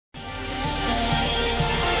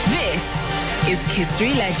is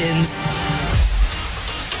KISSTOry Legends.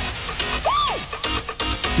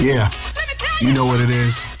 Yeah, you know what it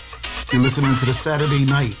is. You're listening to the Saturday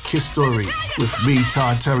Night Kiss Story with me,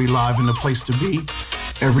 Todd Terry, live in the place to be.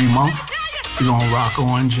 Every month, we're gonna rock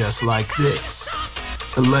on just like this.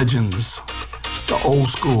 The legends, the old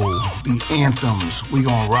school, the anthems, we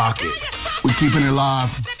gonna rock it. We're keeping it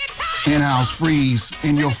live, in-house, freeze,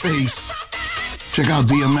 in your face. Check out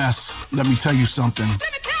DMS, let me tell you something.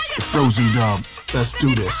 The Frozen Dub, let's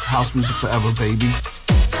do this. House music forever, baby.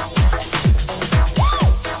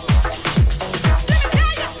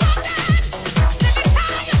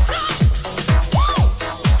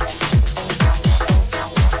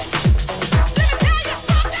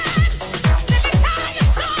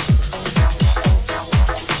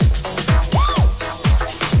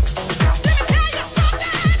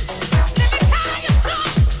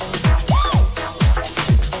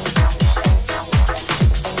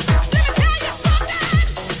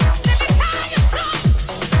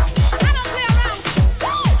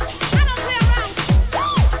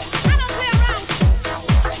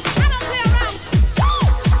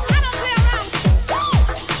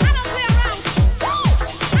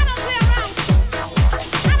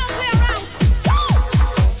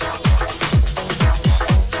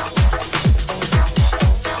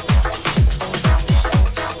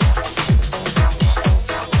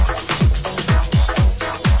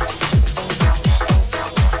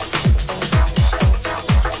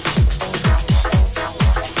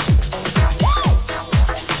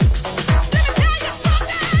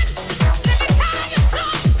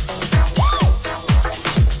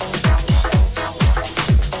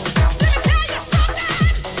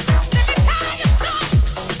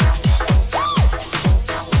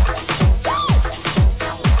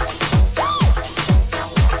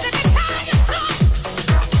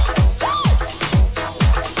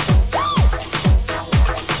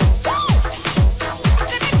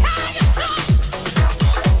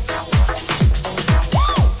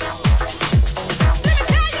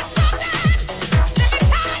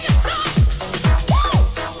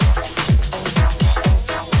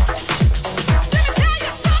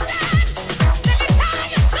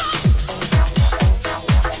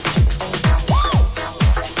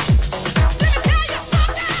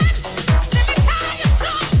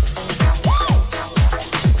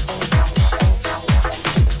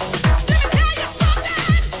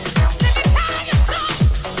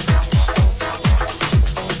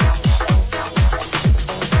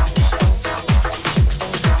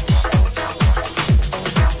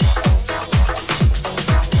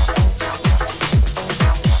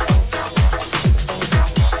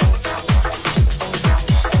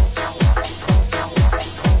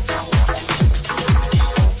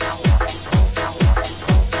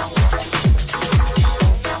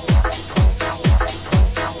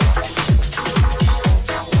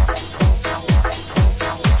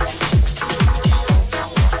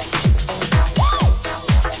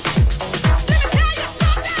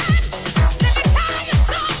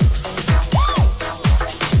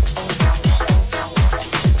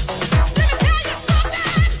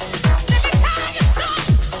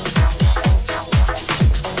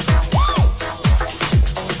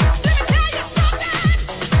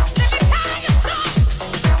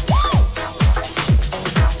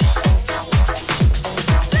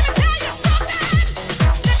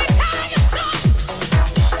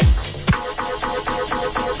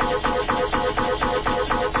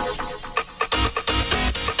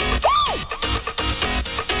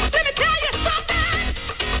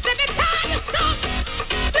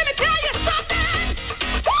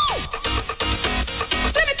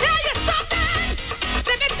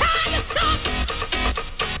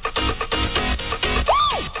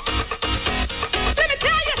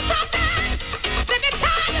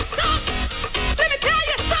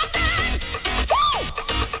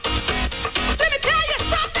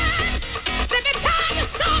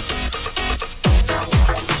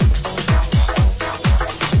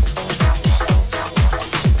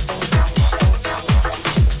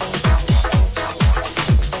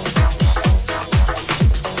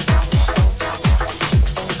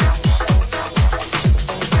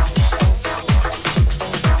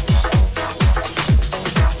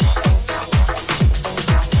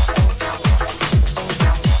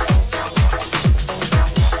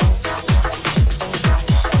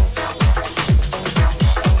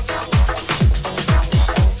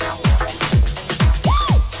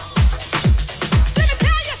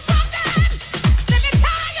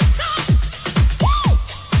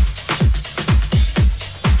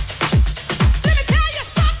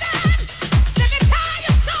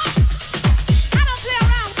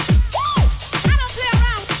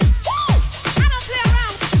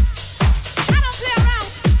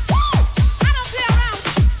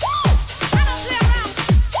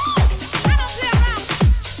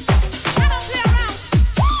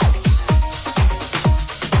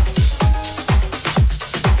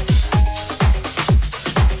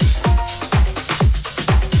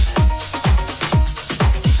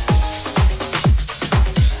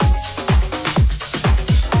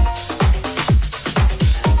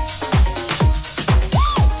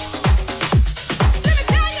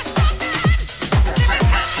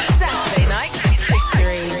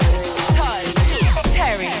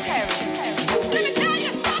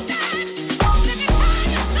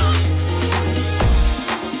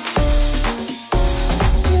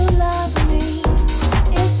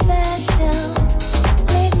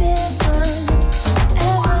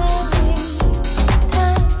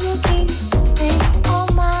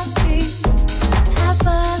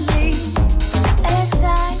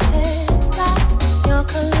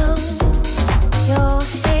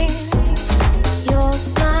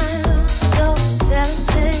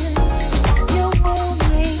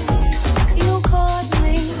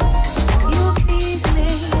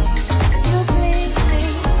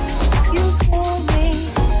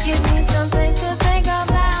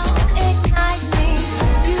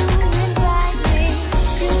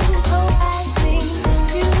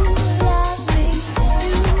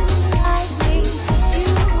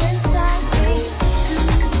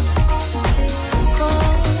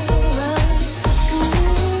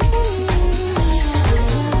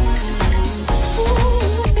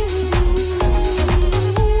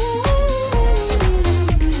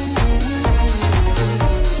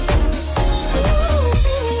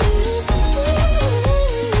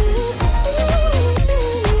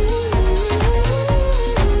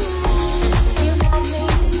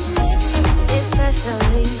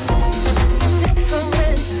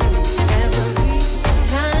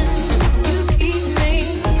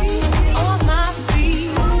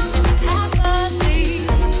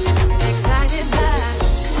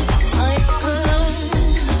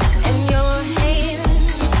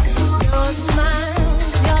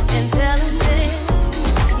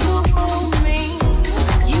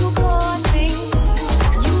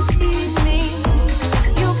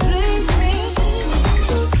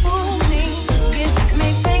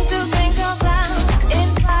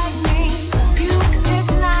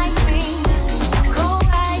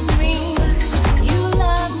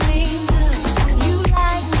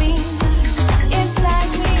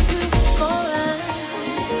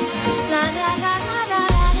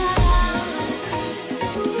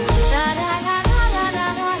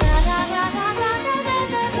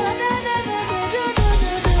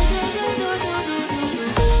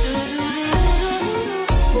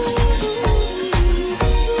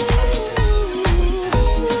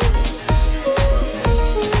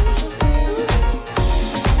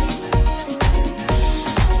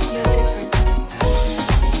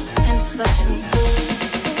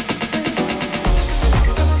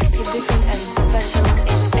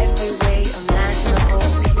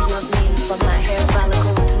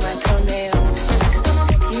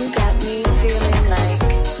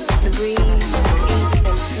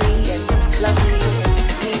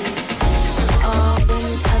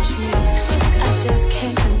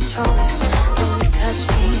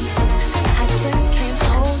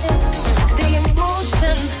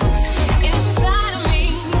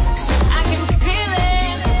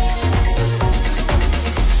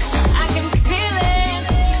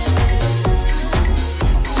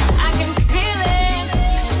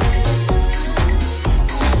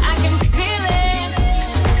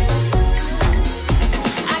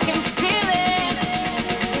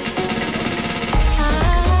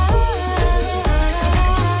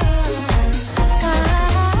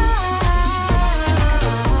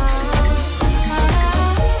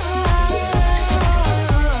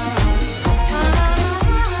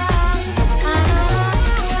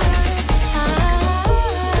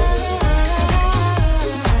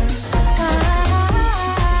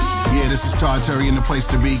 Terry in the place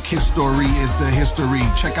to be. Kiss Story is the history.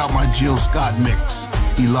 Check out my Jill Scott mix.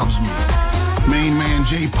 He loves me. Main man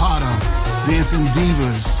Jay Potter, Dancing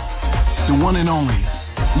Divas, the one and only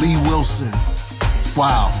Lee Wilson.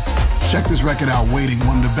 Wow. Check this record out, Waiting,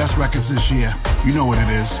 one of the best records this year. You know what it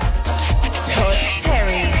is. Todd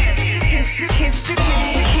Terry.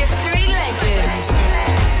 History Legends.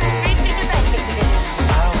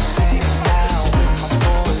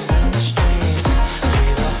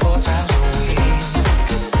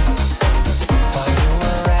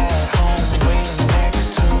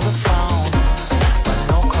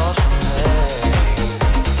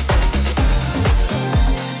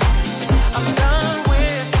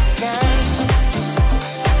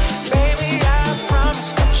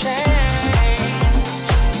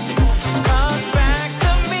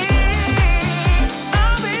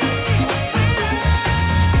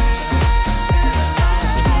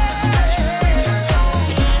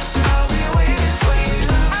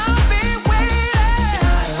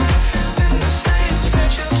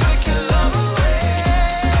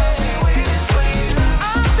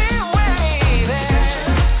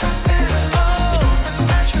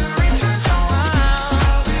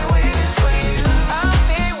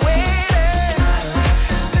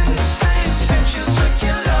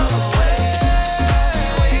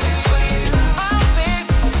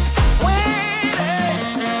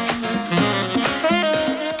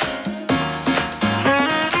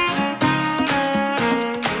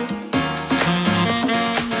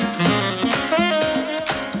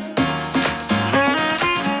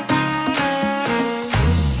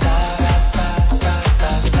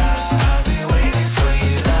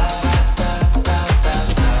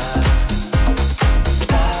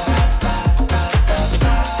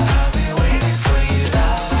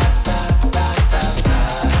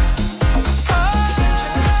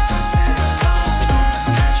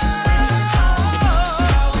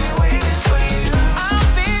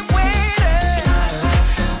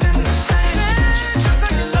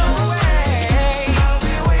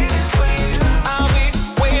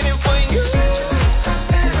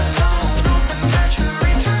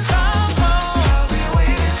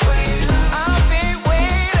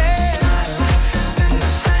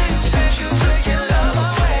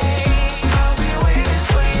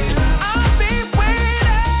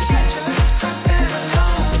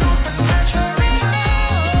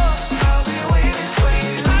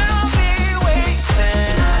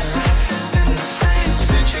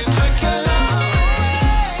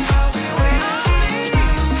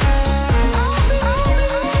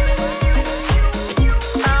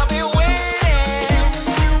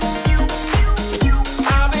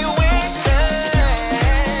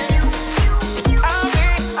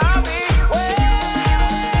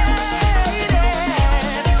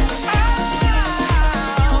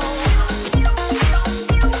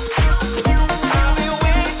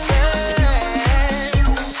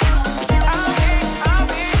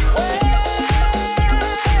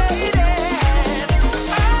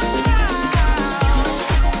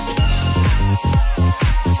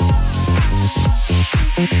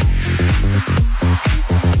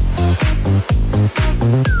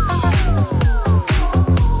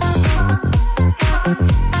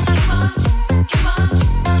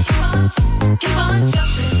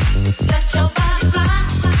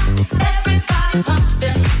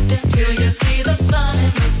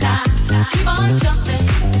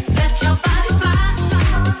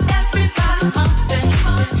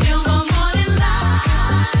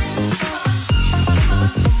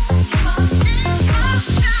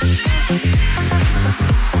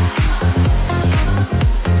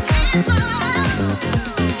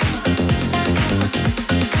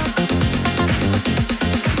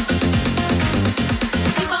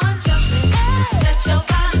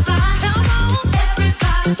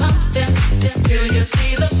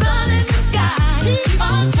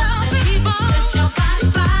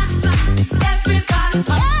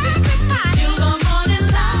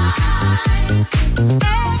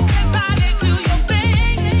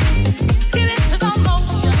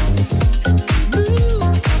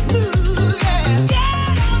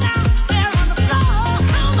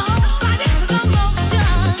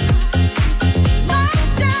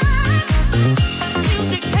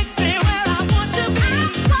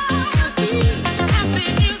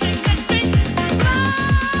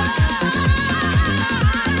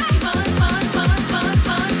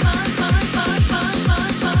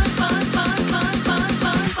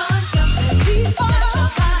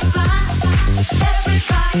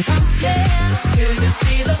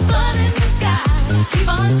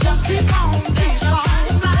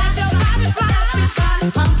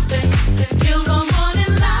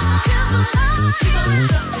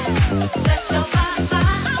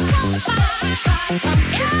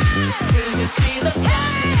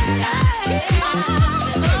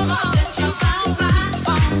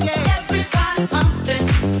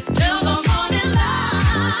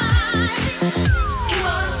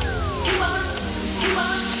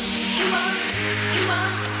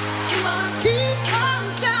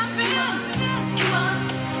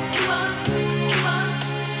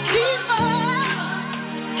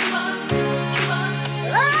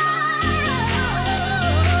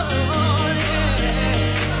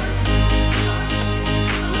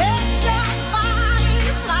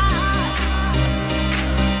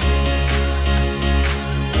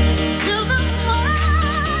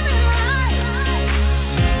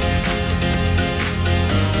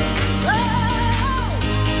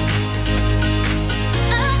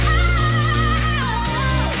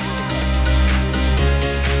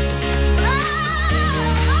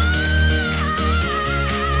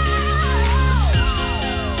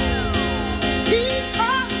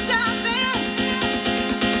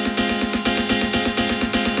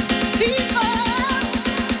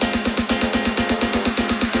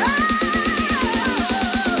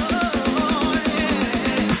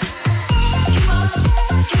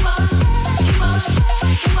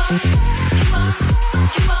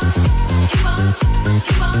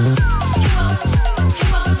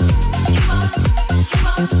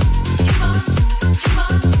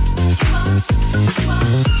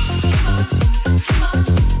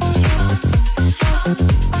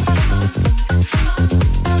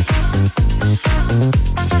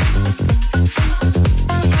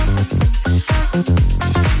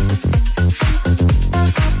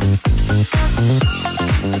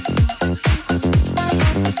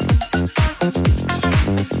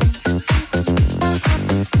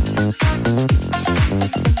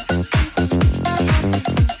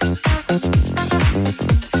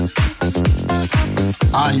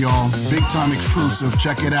 Y'all, big time exclusive,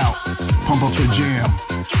 check it out. Pump up the jam,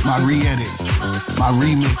 my re-edit, my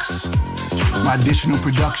remix, my additional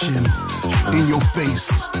production, in your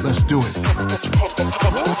face, let's do it.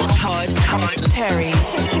 Todd, Terry,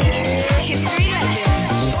 History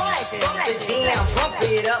Legends. Pump the jam, pump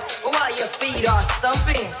it up while your feet are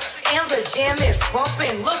stumping. And the jam is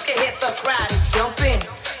pumping, look ahead, the crowd is jumping.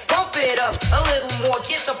 Pump it up a little more,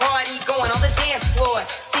 get the party going on the dance floor.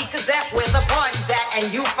 See, cause that's where the party's at,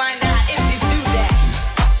 and you find out if you do that.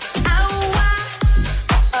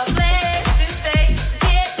 A place to stay,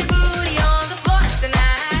 get your booty on the floor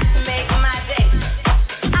tonight, make my day.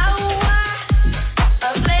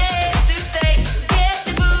 A place to stay, get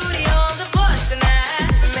your booty on the floor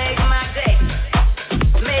tonight, make my day.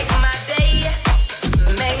 Make my day,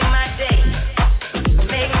 make my day,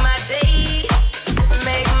 make my day,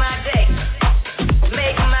 make my day,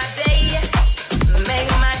 make my day, make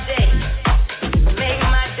my day, make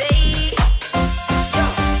my day. Yo,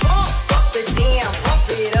 pump up the jam, pump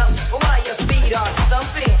it up while your feet are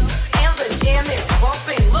stumping. And the jam is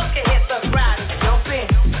pumping, look ahead, the crowd is jumping.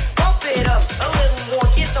 Pump it up a little more,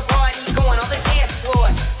 get the party going on the dance floor.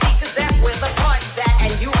 See, cause that's where the party's at,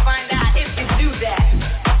 and you find out if you do that.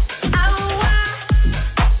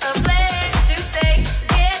 A place to stay,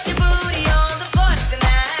 get your booty on the floor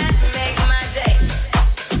tonight, make my day.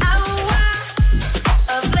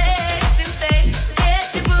 A place to stay, get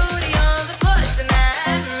your booty on the floor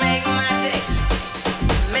tonight, make my day,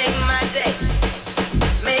 make my day,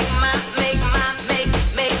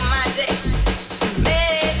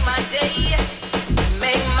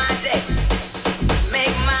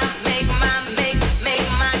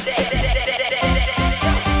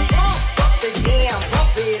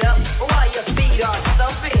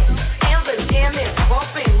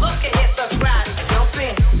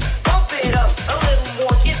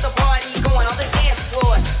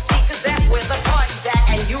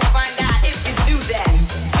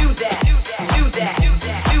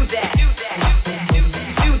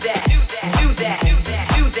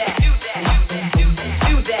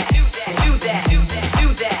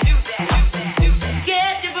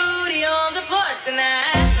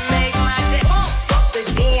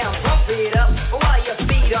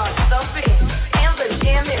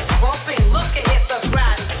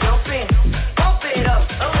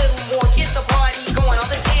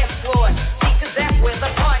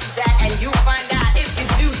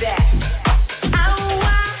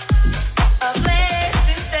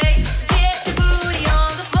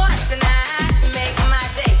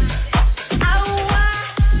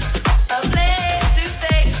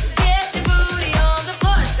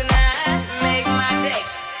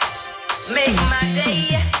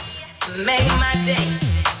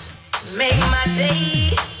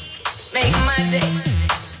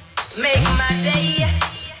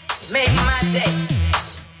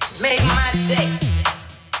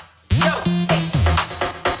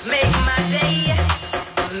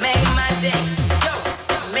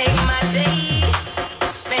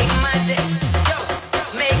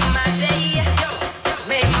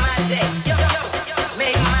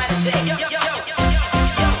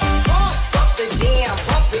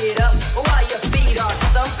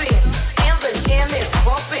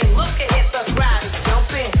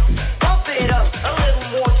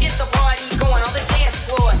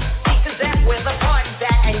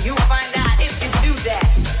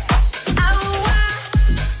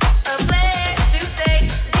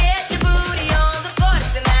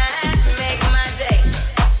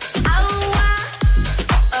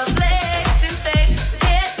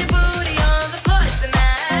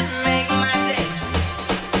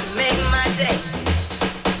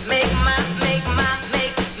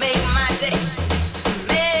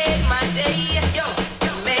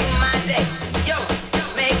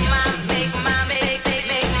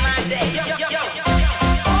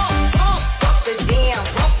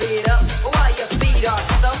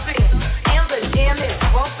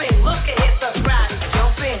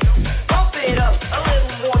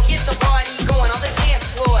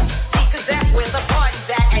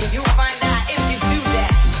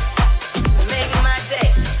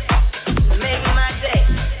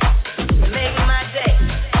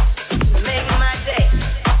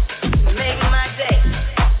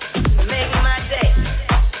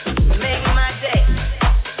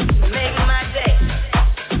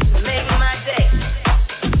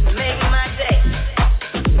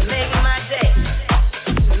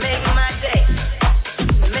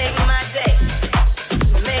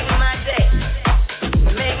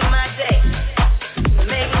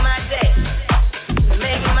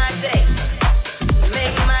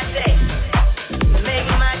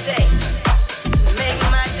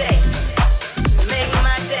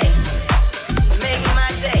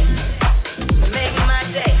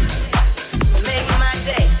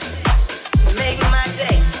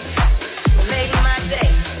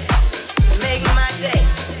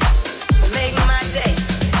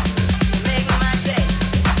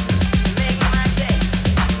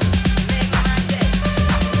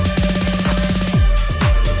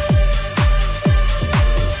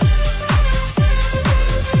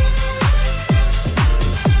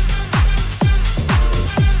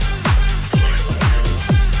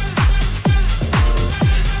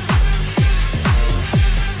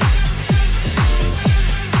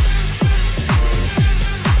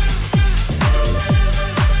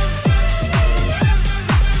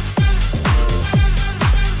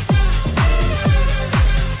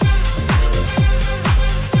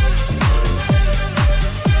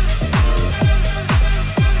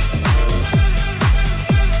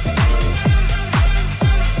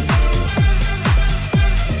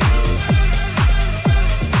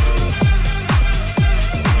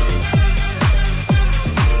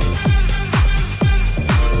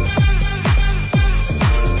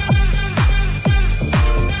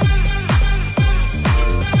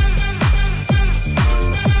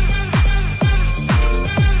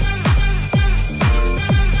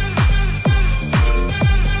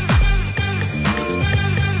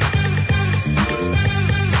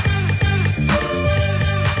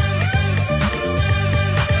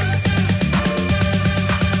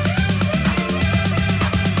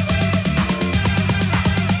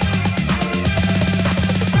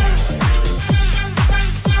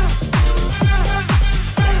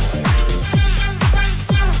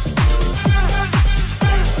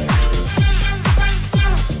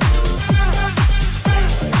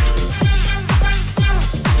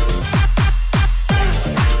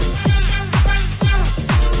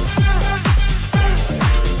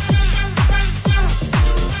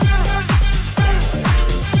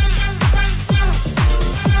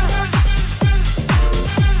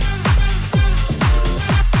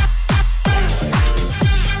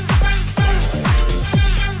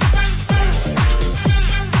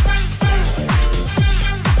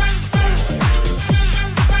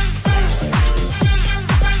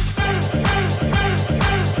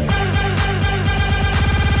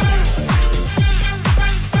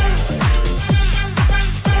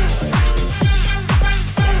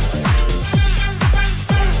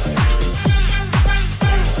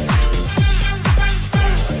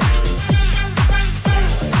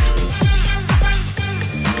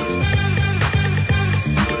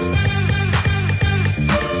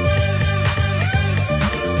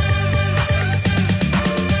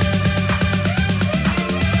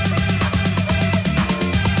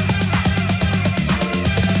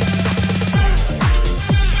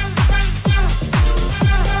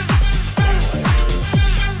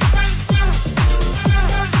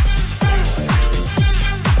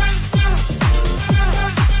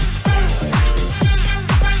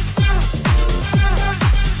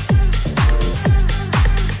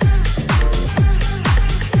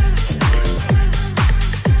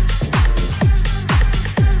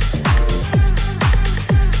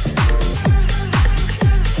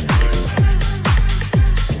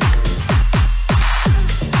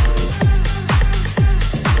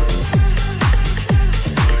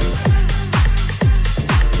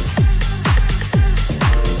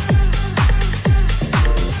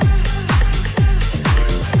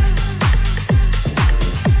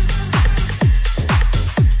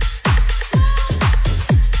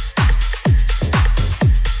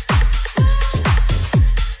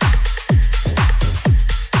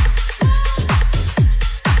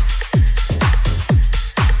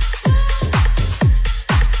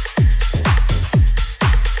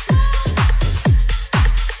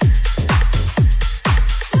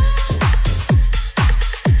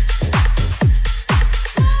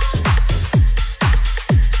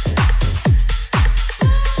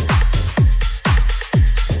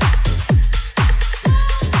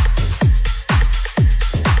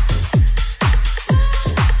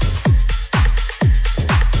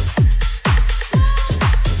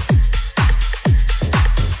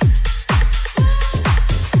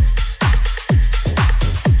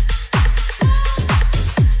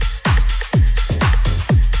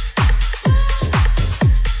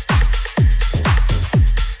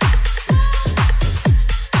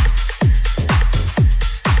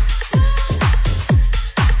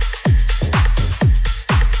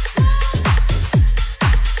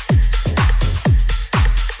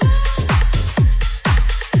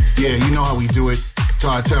 know how we do it.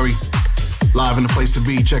 Todd Terry, live in the place to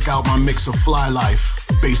be. Check out my mix of Fly Life,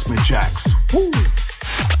 Basement Jacks. Woo!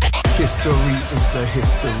 KISSTORY is the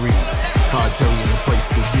history. Todd Terry in the place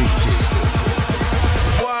to be.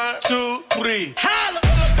 1, 2, 3.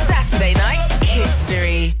 Saturday night,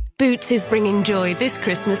 KISSTORY. Boots is bringing joy this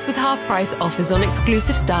Christmas with half-price offers on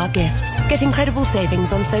exclusive star gifts. Get incredible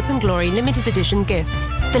savings on Soap & Glory limited edition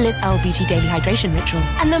gifts, the Liz L Beauty Daily Hydration Ritual,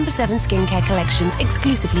 and No. 7 skincare collections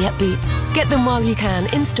exclusively at Boots. Get them while you can,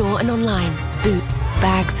 in-store and online. Boots,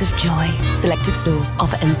 bags of joy. Selected stores.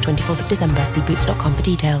 Offer ends 24th of December. See boots.com for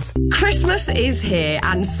details. Christmas is here,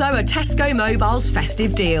 and so are Tesco Mobile's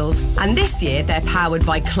festive deals. And this year, they're powered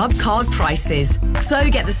by Club Card prices. So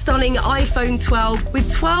get the stunning iPhone 12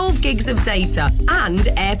 with 12 gigs of data and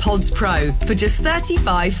AirPods Pro for just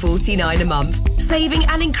 $35.49 a month, saving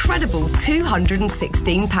an incredible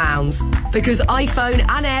 £216. Because iPhone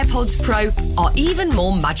and AirPods Pro are even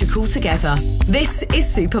more magical together. This is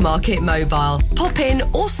Supermarket Mobile. Pop in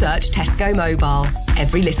or search Tesco Mobile.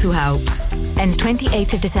 Every little helps. Ends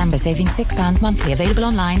 28th of December, saving £6 monthly. Available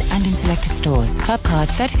online and in selected stores. Club Card,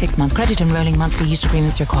 36-month credit and rolling monthly use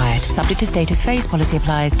agreements required. Subject to status phase. Policy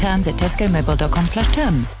applies. Terms at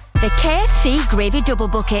tescomobile.com/terms. The KFC Gravy Double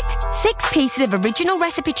Bucket. 6 pieces of original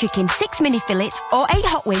recipe chicken, 6 mini fillets, or 8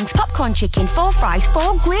 hot wings, popcorn chicken, 4 fries,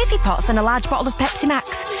 4 gravy pots, and a large bottle of Pepsi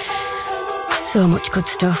Max. So much good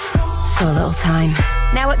stuff. So little time.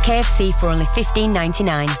 Now at KFC for only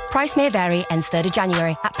 $15.99. Price may vary, ends 3rd of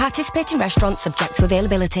January. At participating restaurants, subject to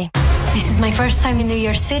availability. This is my first time in New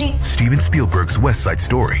York City. Steven Spielberg's West Side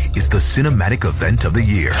Story is the cinematic event of the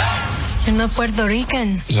year. I'm not Puerto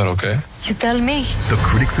Rican. Is that okay? You tell me. The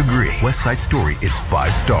critics agree. West Side Story is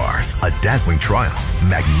 5 stars. A dazzling triumph,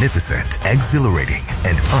 magnificent, exhilarating,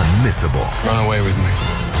 and unmissable. Run away with me.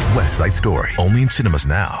 West Side Story, only in cinemas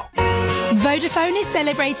now. Vodafone is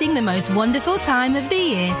celebrating the most wonderful time of the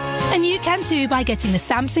year. And you can too by getting the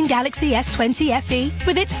Samsung Galaxy S20 FE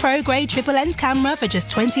with its pro-grade triple lens camera for just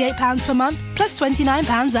 £28 per month plus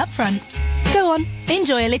 £29 up front. Go on,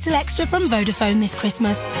 enjoy a little extra from Vodafone this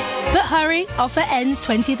Christmas. But hurry, offer ends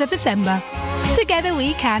 20th of December. Together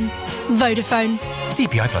we can. Vodafone.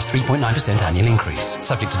 CPI plus 3.9% annual increase.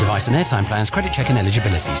 Subject to device and airtime plans, credit check and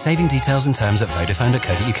eligibility. Saving details and terms at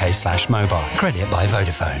vodafone.co.uk/mobile. Credit by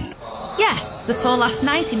Vodafone. Yes, the tour lasts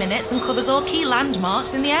 90 minutes and covers all key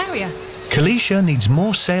landmarks in the area. Kalisha needs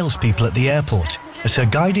more salespeople at the airport, as her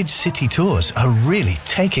guided city tours are really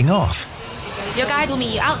taking off. Your guide will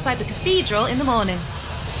meet you outside the cathedral in the morning.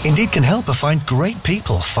 Indeed can help her find great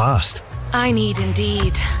people fast. I need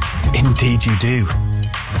Indeed. Indeed you do.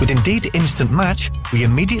 With Indeed Instant Match, we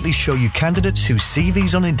immediately show you candidates whose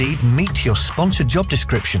CVs on Indeed meet your sponsored job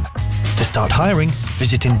description. To start hiring,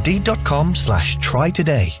 visit Indeed.com/try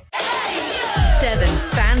today. 7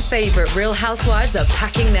 fan-favourite Real Housewives are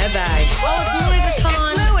packing their bags. Oh, it's Louis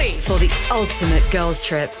Vuitton. It's Louis. For the ultimate girls'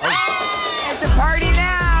 trip. It's a party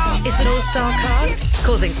now. It's an all-star cast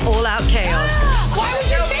causing all-out chaos. Why would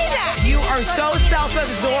you say that? You are so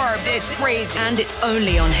self-absorbed. It's crazy. And it's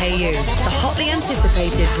only on HeyYou. The hotly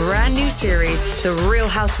anticipated brand new series, The Real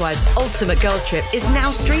Housewives Ultimate Girls Trip, is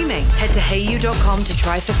now streaming. Head to heyyou.com to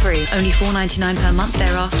try for free. Only $4.99 per month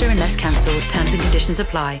thereafter unless cancelled. Terms and conditions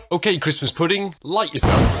apply. Okay, Christmas pudding, light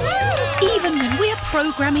yourself. Even when we're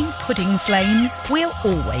programming pudding flames, we'll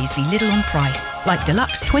always be little on price. Like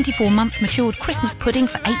deluxe 24-month matured Christmas pudding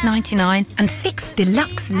for $8.99 and 6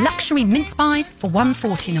 deluxe luxury mince pies for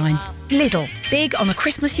 $1.49. Lidl, big on the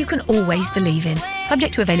Christmas you can always believe in.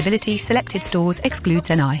 Subject to availability, selected stores, excludes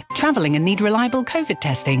NI. Travelling and need reliable COVID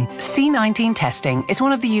testing? C19 Testing is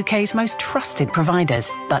one of the UK's most trusted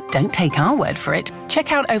providers. But don't take our word for it.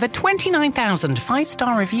 Check out over 29,000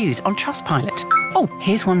 5-star reviews on Trustpilot. Oh,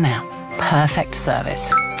 here's one now. Perfect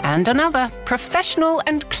service. And another, professional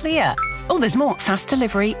and clear. Oh, there's more. Fast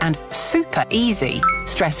delivery and super easy.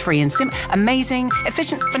 Stress-free and amazing,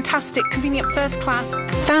 efficient, fantastic, convenient, first class.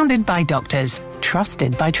 Founded by doctors,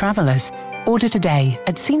 trusted by travellers. Order today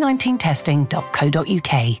at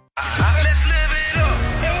c19testing.co.uk. Let's live it up.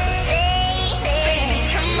 Baby,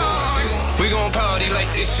 come on. We gon' party like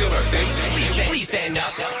it's your birthday. Please stand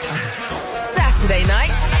up. Saturday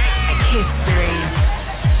night, KISSTORY.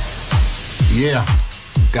 Yeah,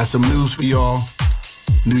 got some news for y'all.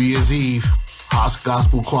 New Year's Eve, Haas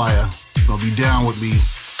Gospel Choir. Gonna be down with me.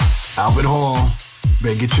 Albert Hall.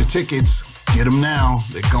 Better get your tickets. Get them now.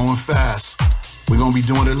 They're going fast. We're gonna be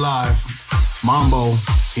doing it live. Mambo,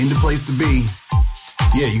 in the place to be.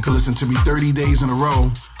 Yeah, you can listen to me 30 days in a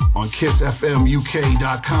row on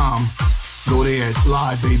KissFMUK.com. Go there, it's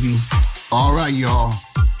live, baby. All right, y'all.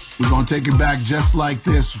 We're gonna take it back just like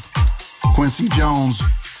this. Quincy Jones,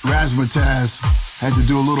 Razzmatazz had to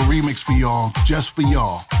do a little remix for y'all, just for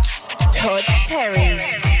y'all. Todd Terry.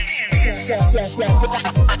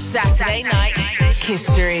 Saturday night,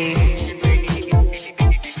 KISSTORY. Time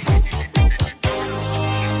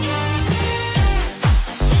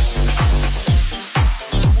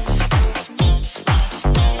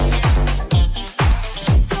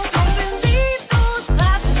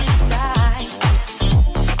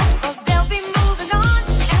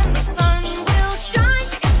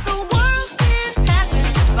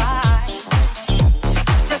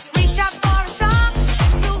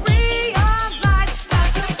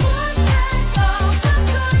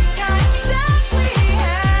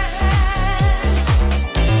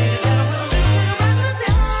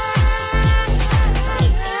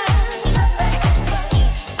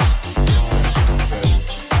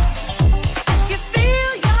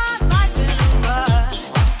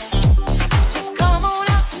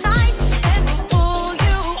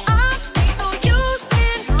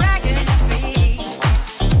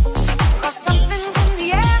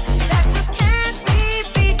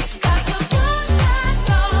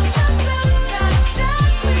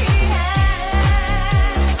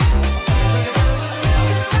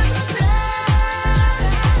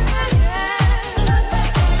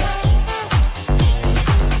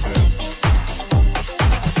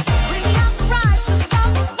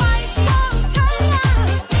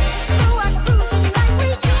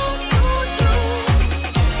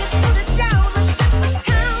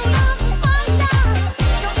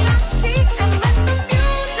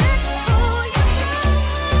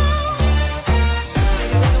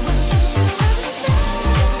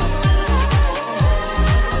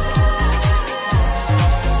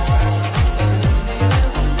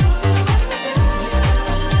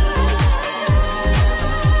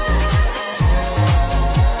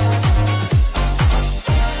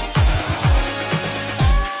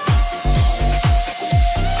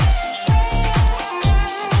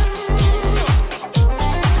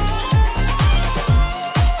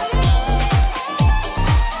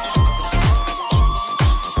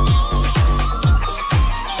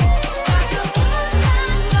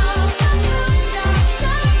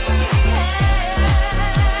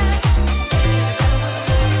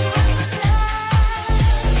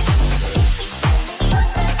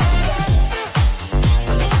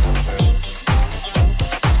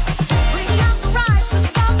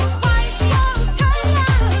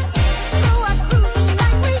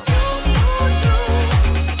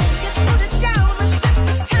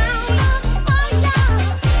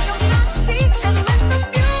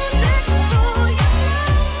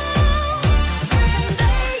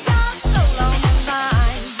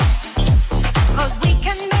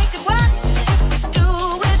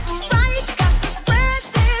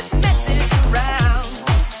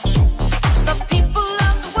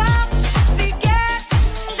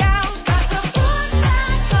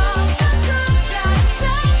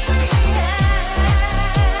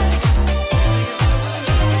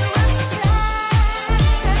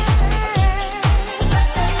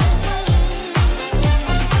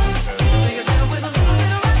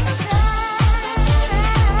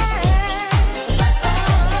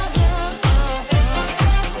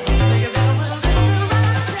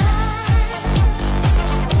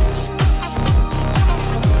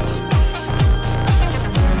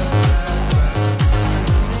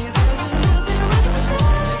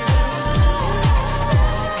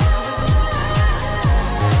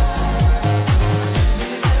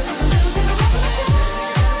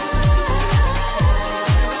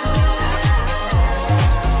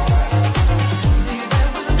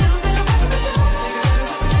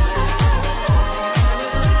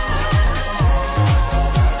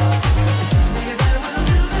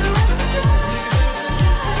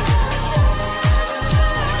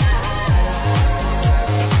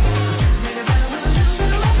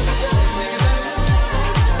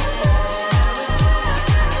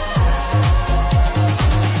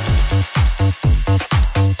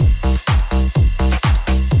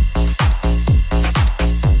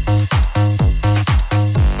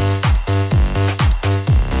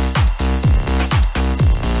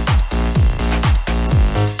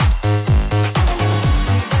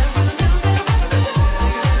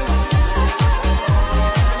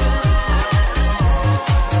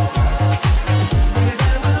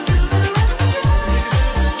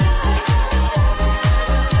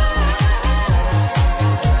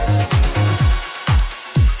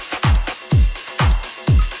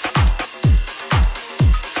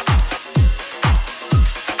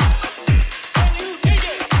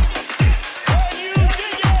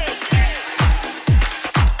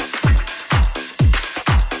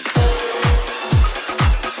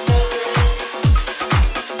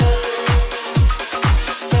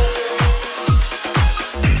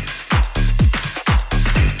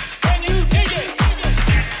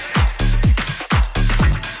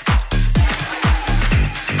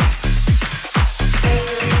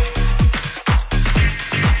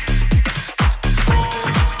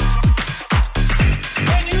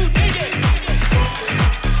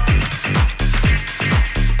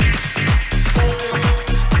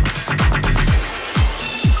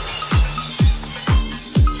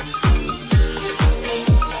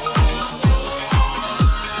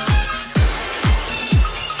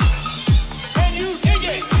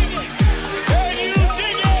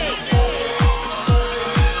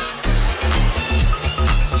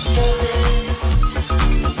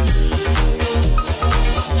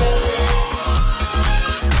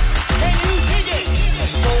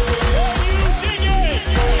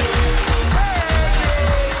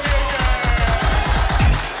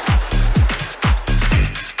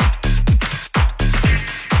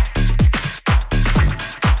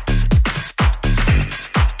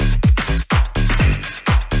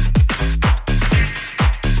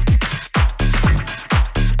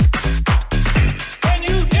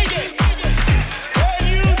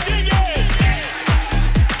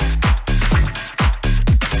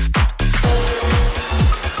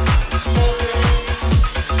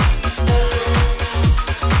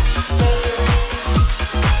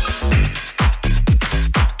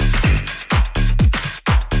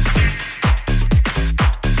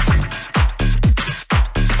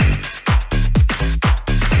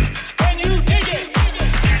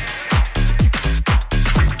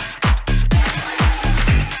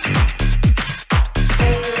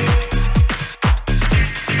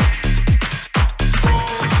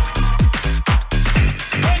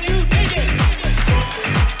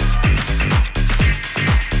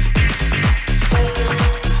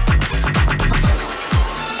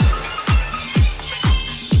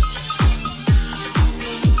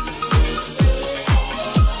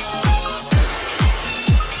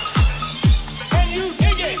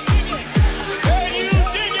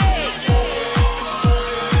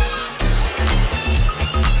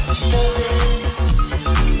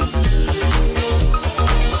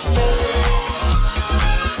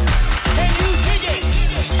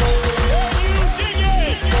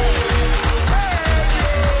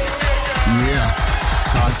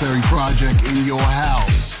Terry project in your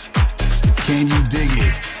house. Can you dig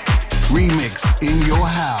it? Remix in your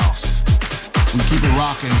house. We keep it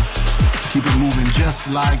rocking, keep it moving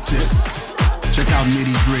just like this. Check out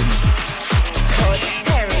Nitty Gritty. Todd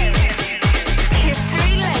Terry.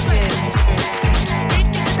 History Legends.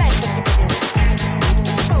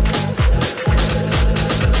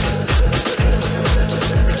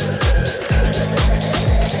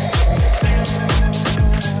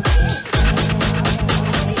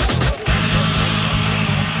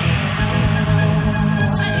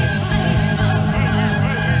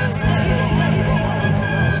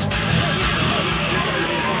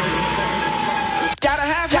 Gotta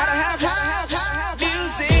have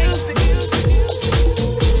music.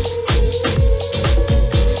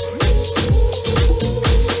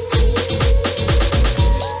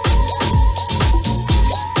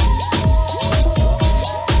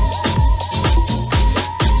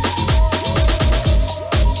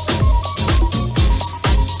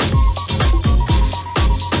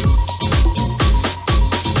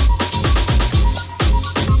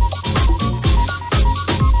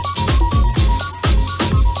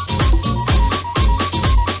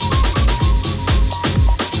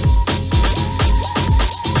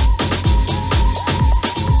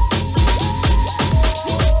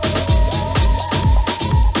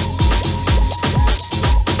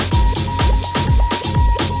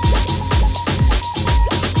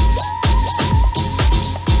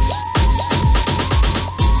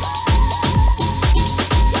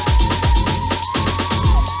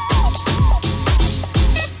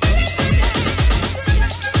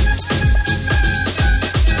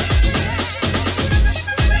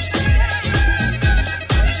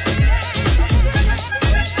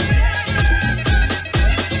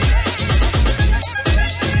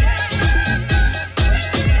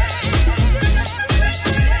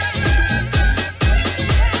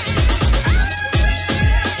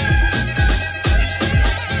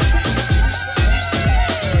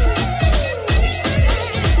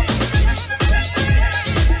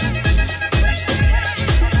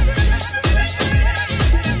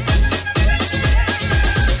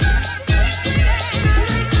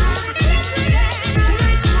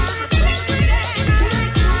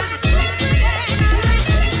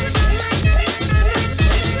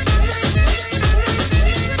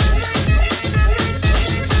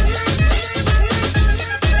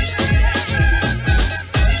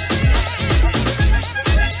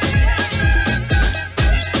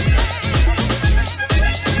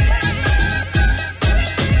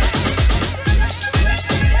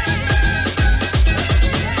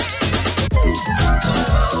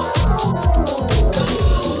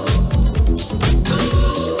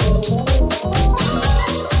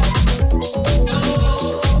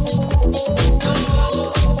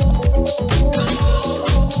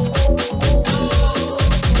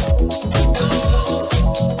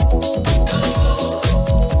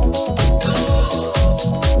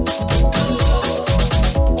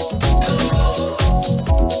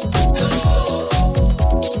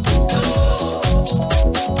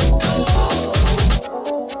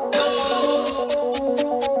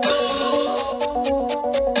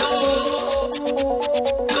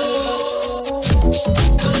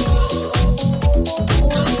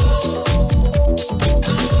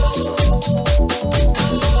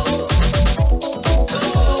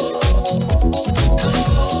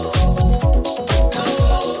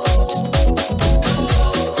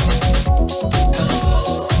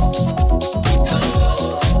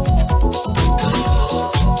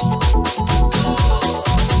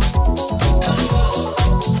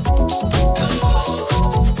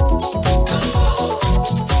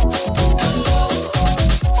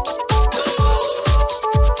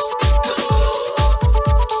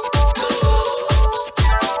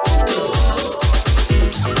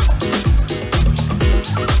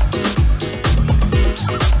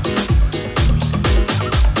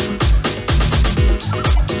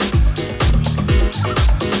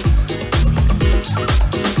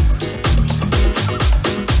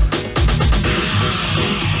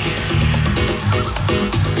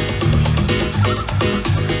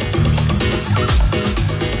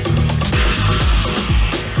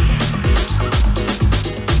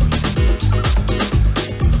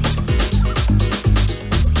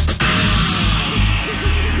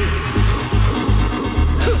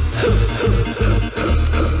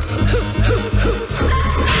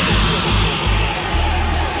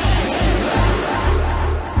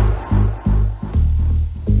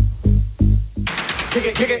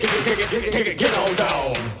 Get on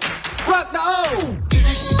down. Rock the O.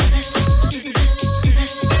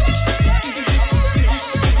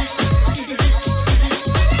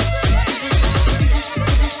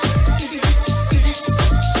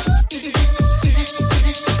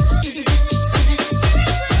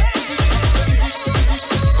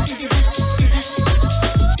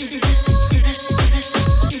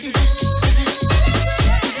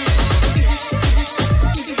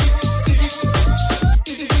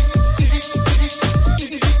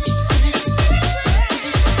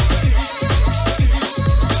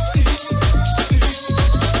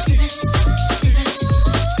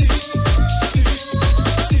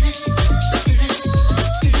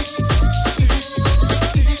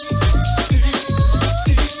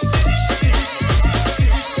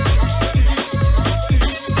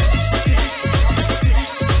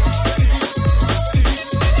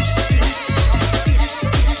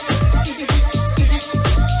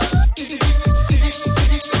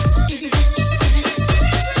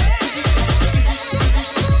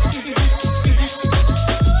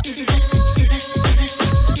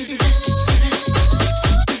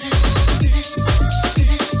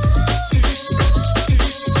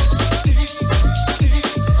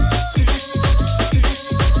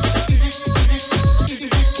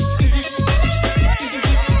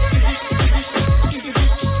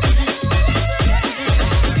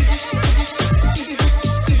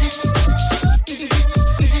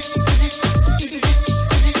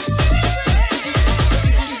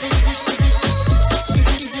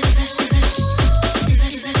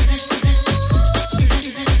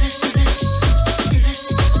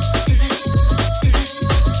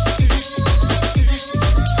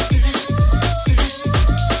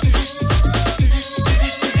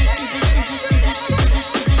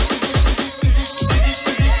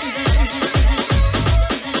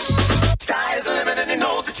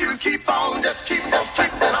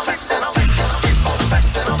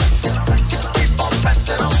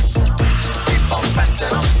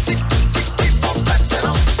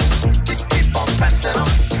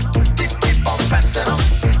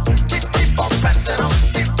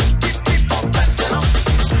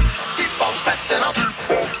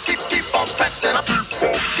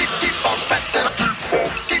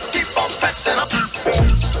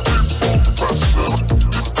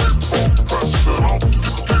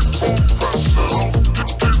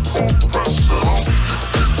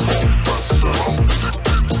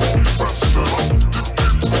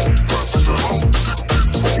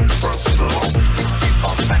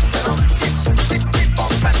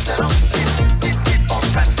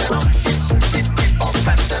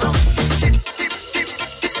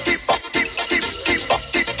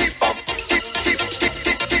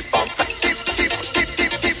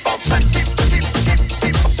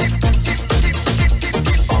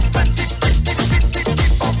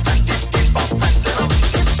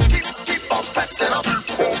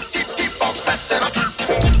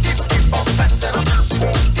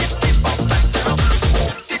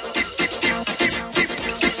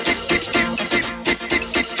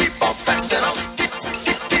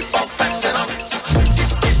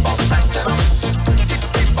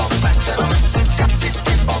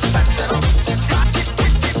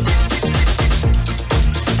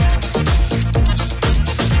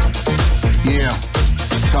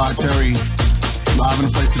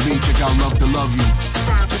 I'd love to love you.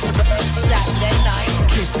 Saturday night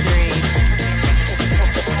KISSTORY.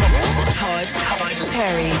 Todd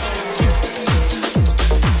Terry.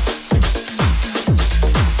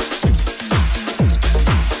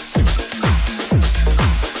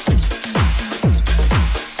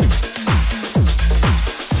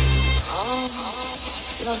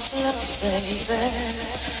 Love to love, baby.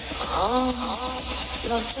 Oh,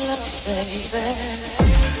 love to love, baby.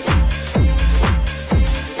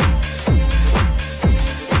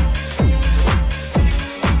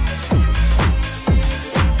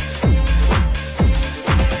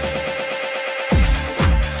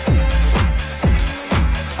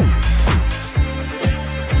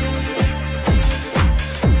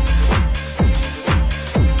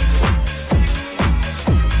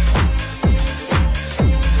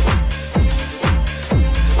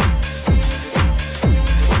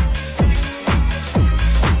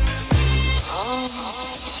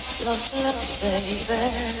 Love to love, baby.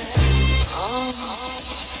 Oh,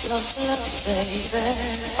 love to love, baby.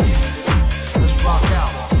 Let's rock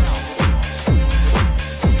out.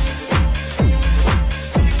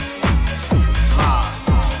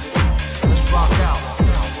 Let's rock out.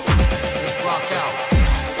 Let's rock out.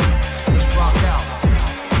 Let's rock out.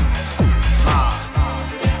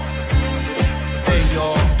 Hey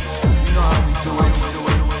y'all, you know how we do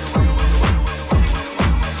it.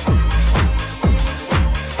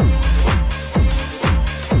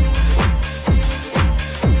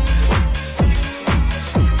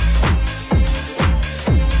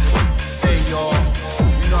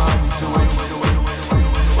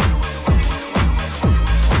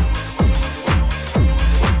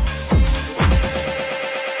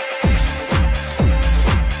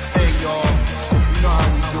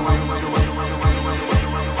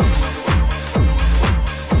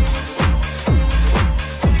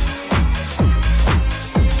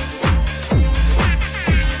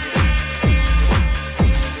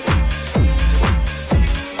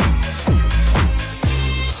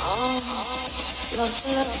 Love to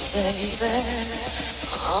love, baby.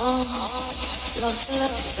 Oh, love to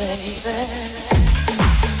love, baby.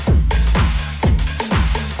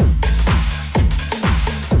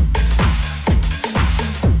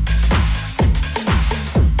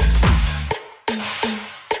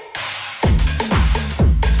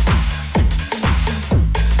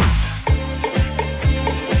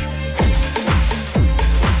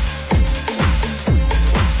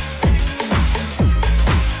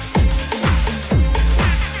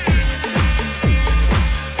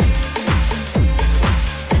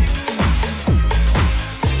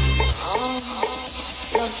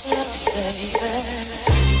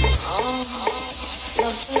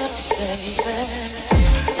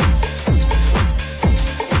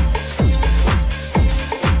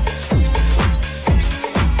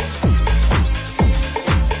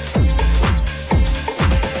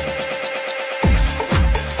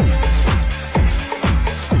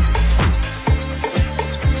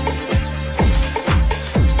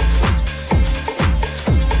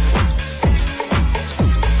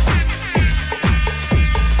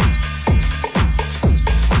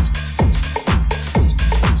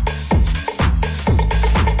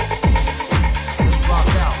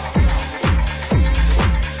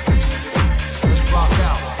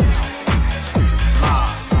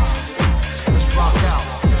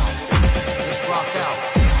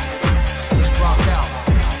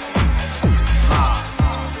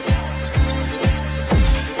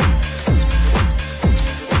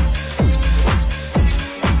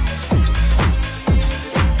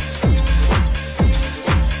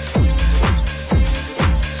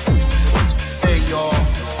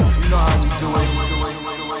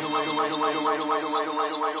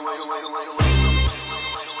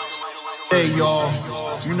 Hey y'all,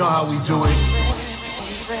 you know how we do it.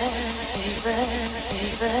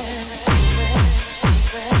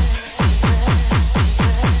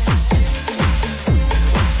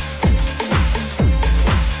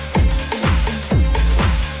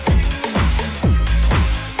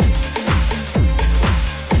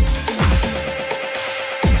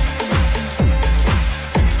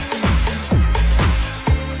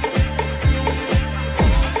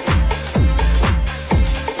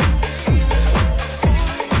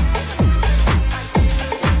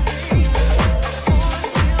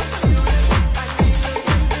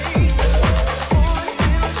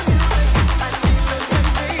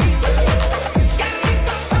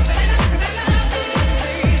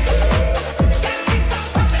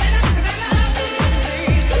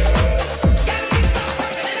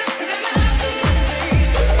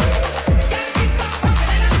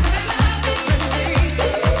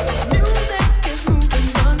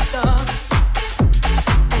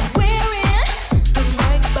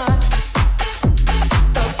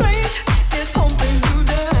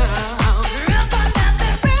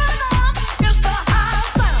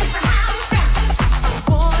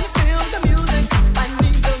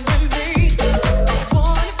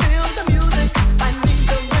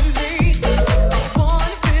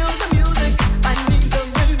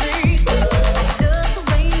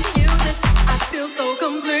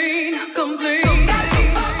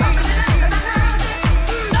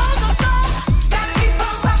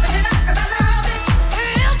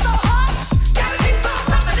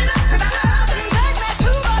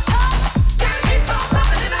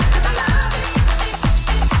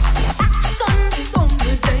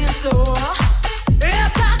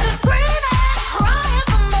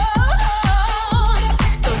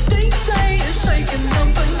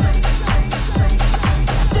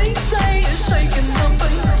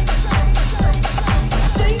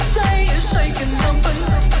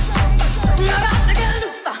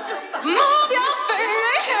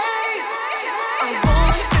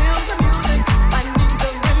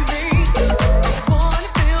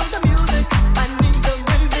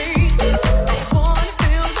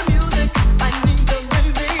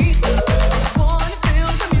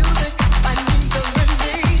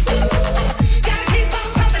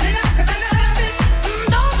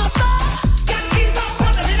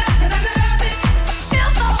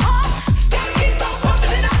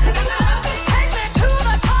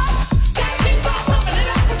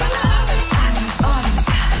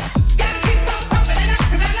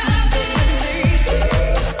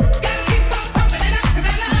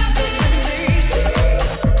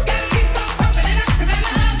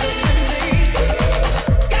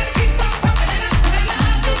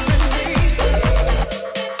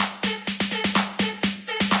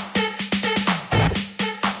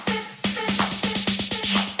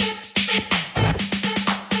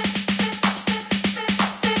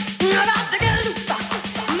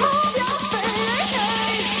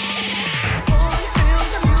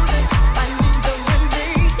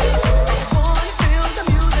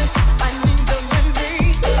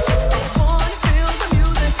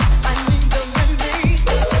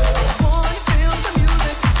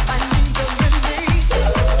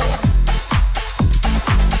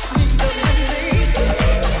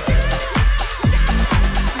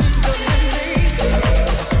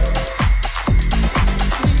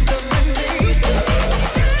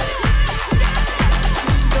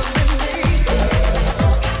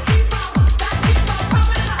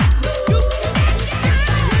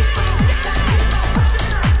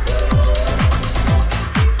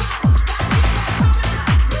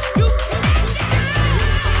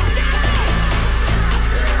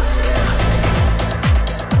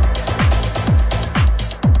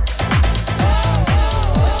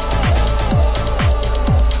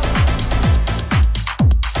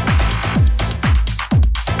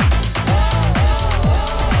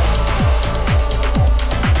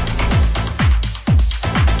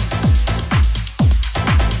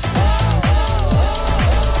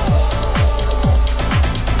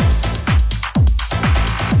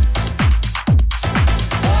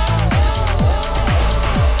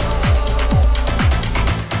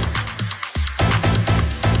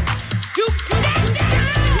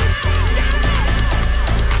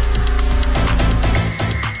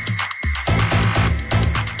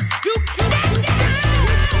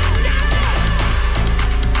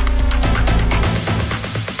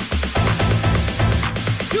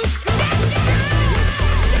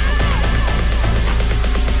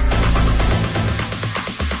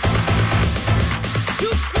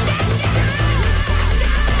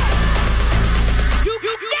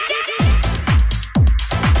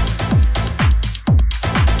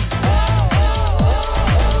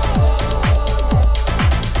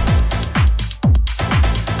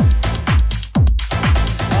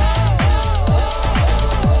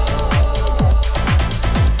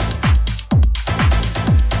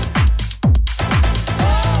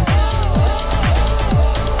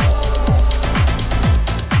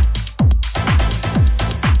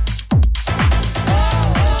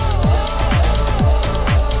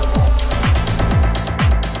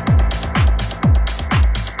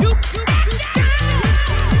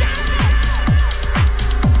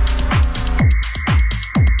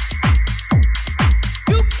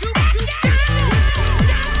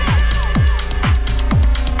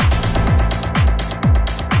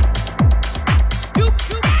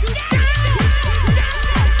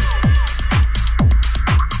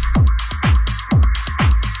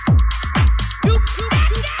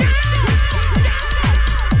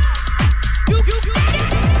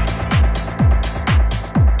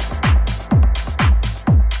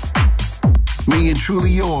 Me and truly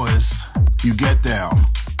yours, you get down.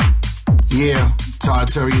 Yeah, Todd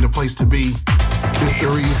Terry in the place to be.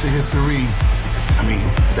 KISSTORY is the history. I mean,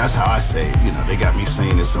 that's how I say it. You know, they got me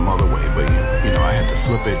saying it some other way, but you know, I had to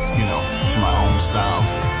flip it, you know, to my own style.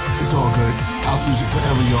 It's all good. House music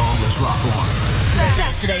forever, y'all. Let's rock on.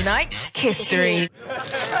 Saturday night, KISSTORY.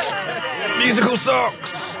 Musical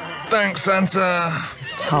socks. Thanks, Santa.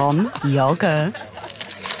 Tom, yoga.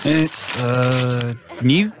 It's the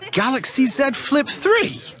new Galaxy Z Flip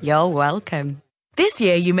 3. You're welcome. This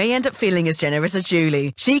year, you may end up feeling as generous as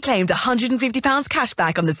Julie. She claimed £150 cash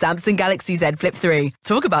back on the Samsung Galaxy Z Flip 3.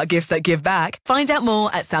 Talk about gifts that give back. Find out more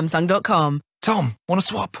at Samsung.com. Tom, want to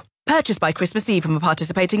swap? Purchased by Christmas Eve from a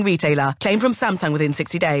participating retailer. Claim from Samsung within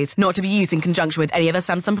 60 days. Not to be used in conjunction with any other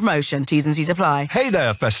Samsung promotion. T's and C's apply. Hey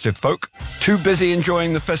there, festive folk. Too busy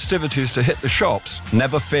enjoying the festivities to hit the shops?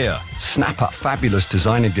 Never fear. Snap up fabulous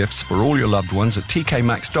designer gifts for all your loved ones at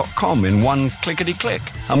tkmaxx.com in one clickety-click.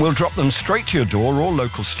 And we'll drop them straight to your door or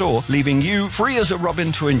local store, leaving you free as a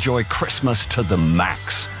robin to enjoy Christmas to the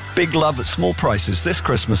max. Big love at small prices this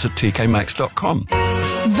Christmas at tkmaxx.com.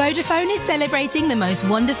 Vodafone is celebrating the most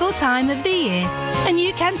wonderful time of the year. And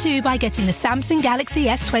you can too by getting the Samsung Galaxy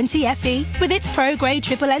S20 FE with its pro-grade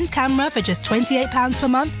triple lens camera for just £28 per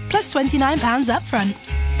month plus £29 up front.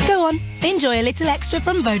 Go on, enjoy a little extra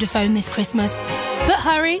from Vodafone this Christmas. But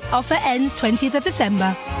hurry, offer ends 20th of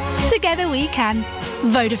December. Together we can.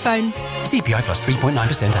 Vodafone. CPI plus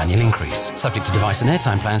 3.9% annual increase. Subject to device and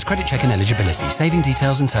airtime plans, credit check and eligibility. Saving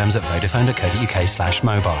details and terms at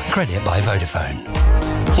vodafone.co.uk/mobile. Credit by Vodafone.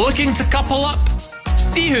 Looking to couple up?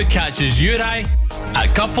 See who catches your eye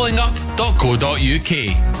at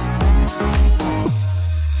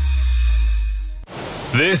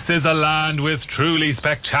couplingup.co.uk. This is a land with truly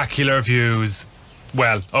spectacular views.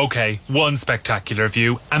 Well, okay, one spectacular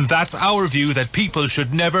view, and that's our view that people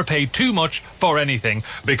should never pay too much for anything,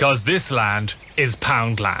 because this land is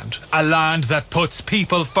Poundland. A land that puts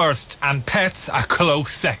people first and pets a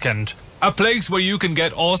close second. A place where you can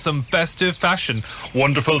get awesome festive fashion,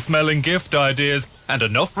 wonderful smelling gift ideas, and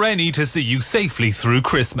enough Rennie to see you safely through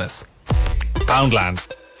Christmas. Poundland.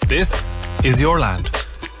 This is your land.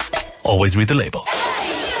 Always read the label.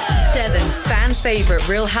 7 fan-favourite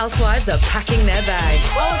Real Housewives are packing their bags.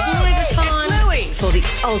 Oh, it's Louis Vuitton. It's Louis. For the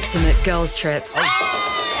ultimate girls' trip.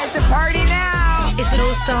 It's a party now. It's an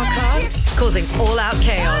all-star cast causing all-out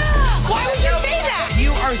chaos. Why would you say that?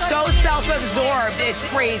 You are so self-absorbed. It's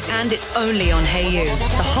crazy. And it's only on Hey You.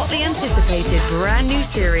 The hotly anticipated brand new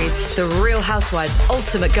series, The Real Housewives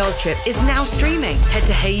Ultimate Girls Trip, is now streaming. Head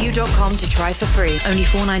to heyyou.com to try for free. Only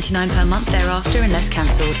 $4.99 per month thereafter unless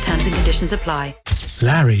cancelled. Terms and conditions apply.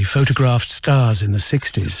 Larry photographed stars in the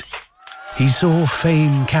 60s. He saw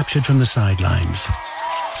fame captured from the sidelines.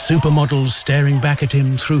 Supermodels staring back at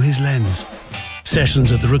him through his lens.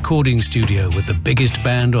 Sessions at the recording studio with the biggest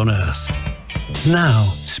band on earth. Now,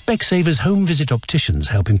 Specsavers Home Visit opticians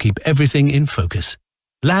help him keep everything in focus.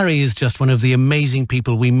 Larry is just one of the amazing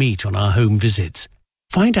people we meet on our home visits.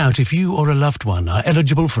 Find out if you or a loved one are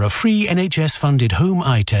eligible for a free NHS-funded home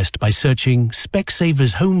eye test by searching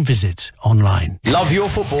Specsavers Home Visit online. Love your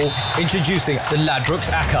football? Introducing the Ladbrokes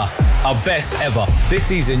ACCA, our best ever. This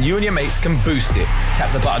season, you and your mates can boost it.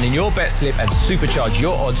 Tap the button in your bet slip and supercharge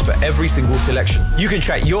your odds for every single selection. You can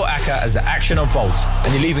track your ACCA as the action unfolds,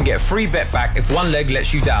 and you'll even get a free bet back if one leg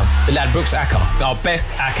lets you down. The Ladbrokes ACCA, our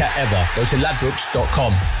best ACCA ever. Go to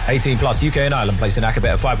ladbrokes.com. 18 plus, UK and Ireland. Place an ACCA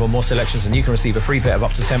bet of 5 or more selections, and you can receive a free bet of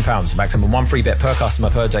up to £10. Maximum 1 free bet per customer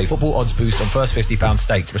per day. Football odds boost on first £50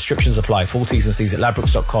 staked. Restrictions apply. Full T's and C's at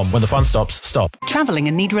ladbrokes.com. When the fun stops, stop. Travelling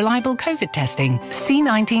and need reliable COVID testing?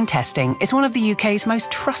 C19 Testing is one of the UK's most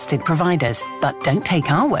trusted providers. But don't take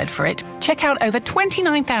our word for it. Check out over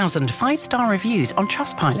 29,000 5-star reviews on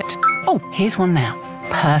Trustpilot. Oh, here's one now.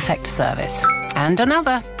 Perfect service. And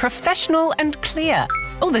another. Professional and clear.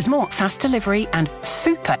 Oh, there's more. Fast delivery and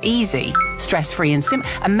super easy. Stress-free and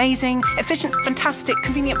amazing, efficient, fantastic,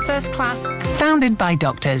 convenient, first class. Founded by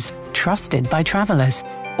doctors. Trusted by travellers.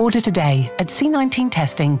 Order today at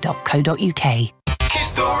c19testing.co.uk.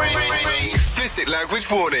 KISSTORY. Explicit language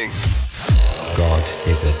warning. God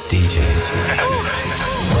is a DJ.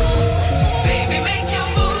 Baby, make your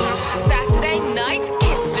move. Saturday night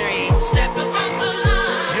KISSTORY. Step across the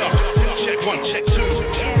line. Yo, check 1, check 2.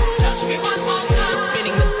 Touch me one more time.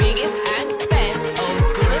 Spinning the biggest and best old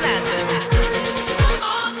school anthems.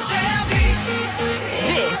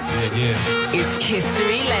 This is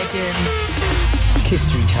KISSTORY Legends.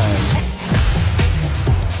 KISSTORY time.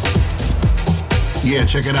 Yeah,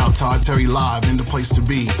 check it out. Todd Terry live in the place to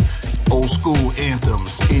be. Old school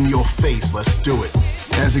anthems in your face. Let's do it.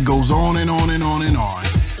 As it goes on and on and on and on.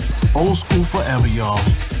 Old school forever, y'all.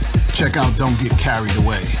 Check out Don't Get Carried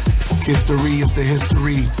Away. KISSTORY is the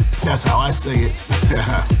history. That's how I say it.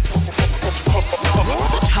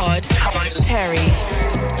 Todd,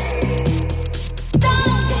 Terry.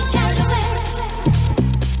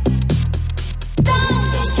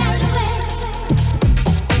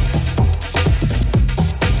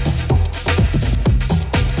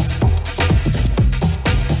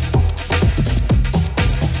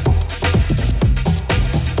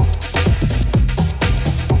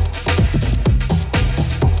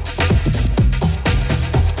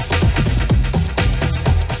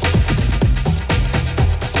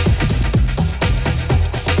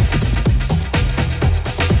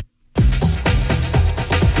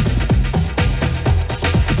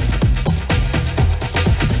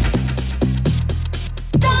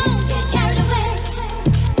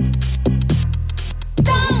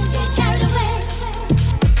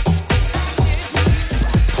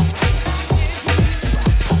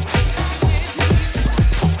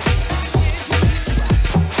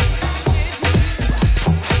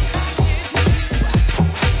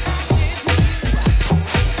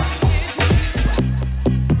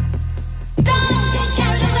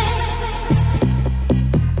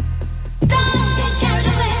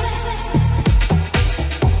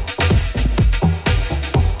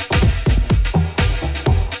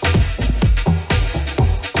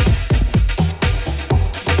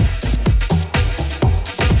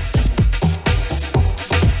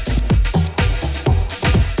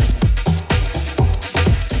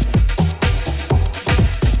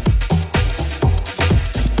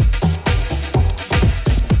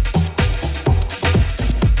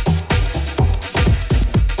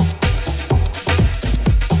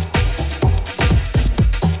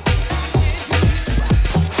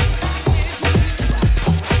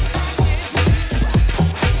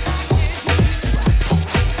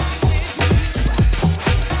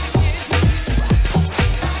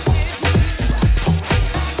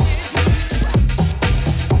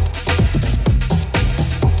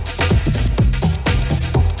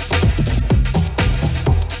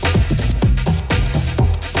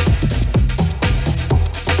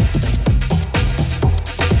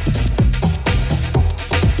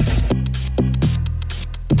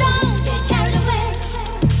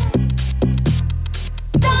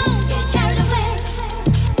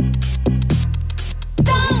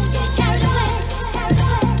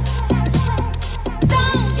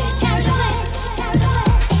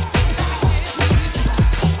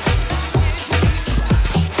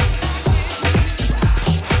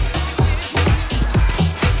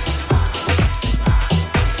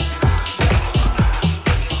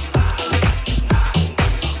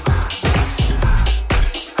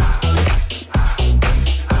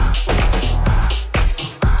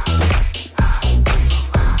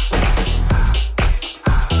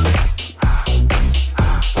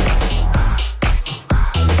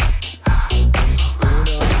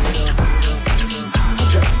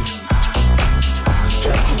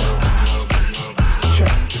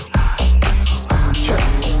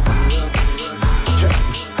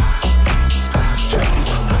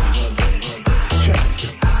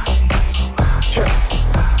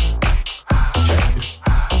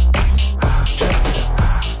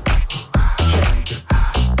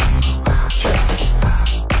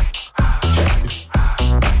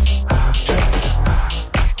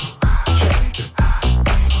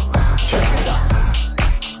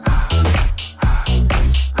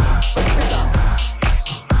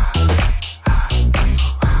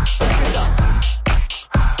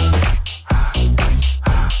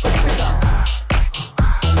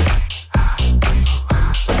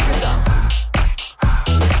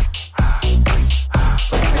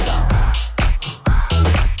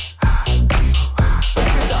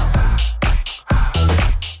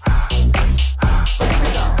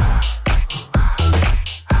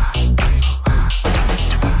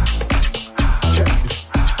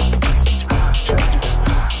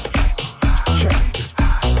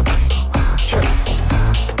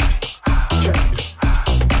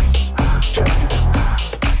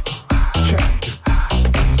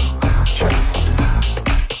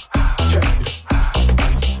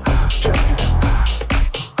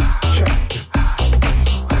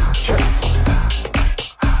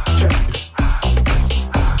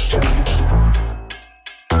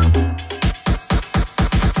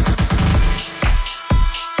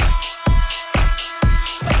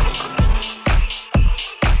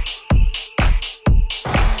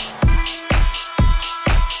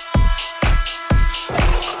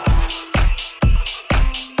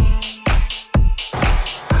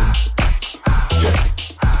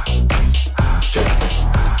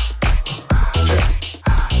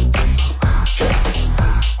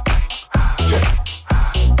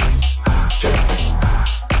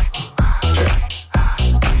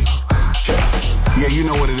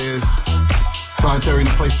 Terry in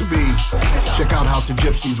the place to be. Check out House of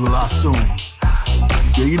Gypsies with La Soon.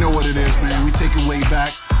 Yeah, you know what it is, man. We take it way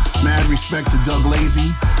back. Mad respect to Doug Lazy.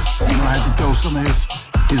 You know, I had to throw some of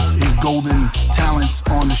his golden talents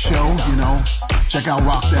on the show, you know. Check out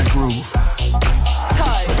Rock That Groove.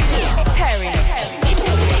 Todd, Terry,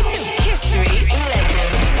 History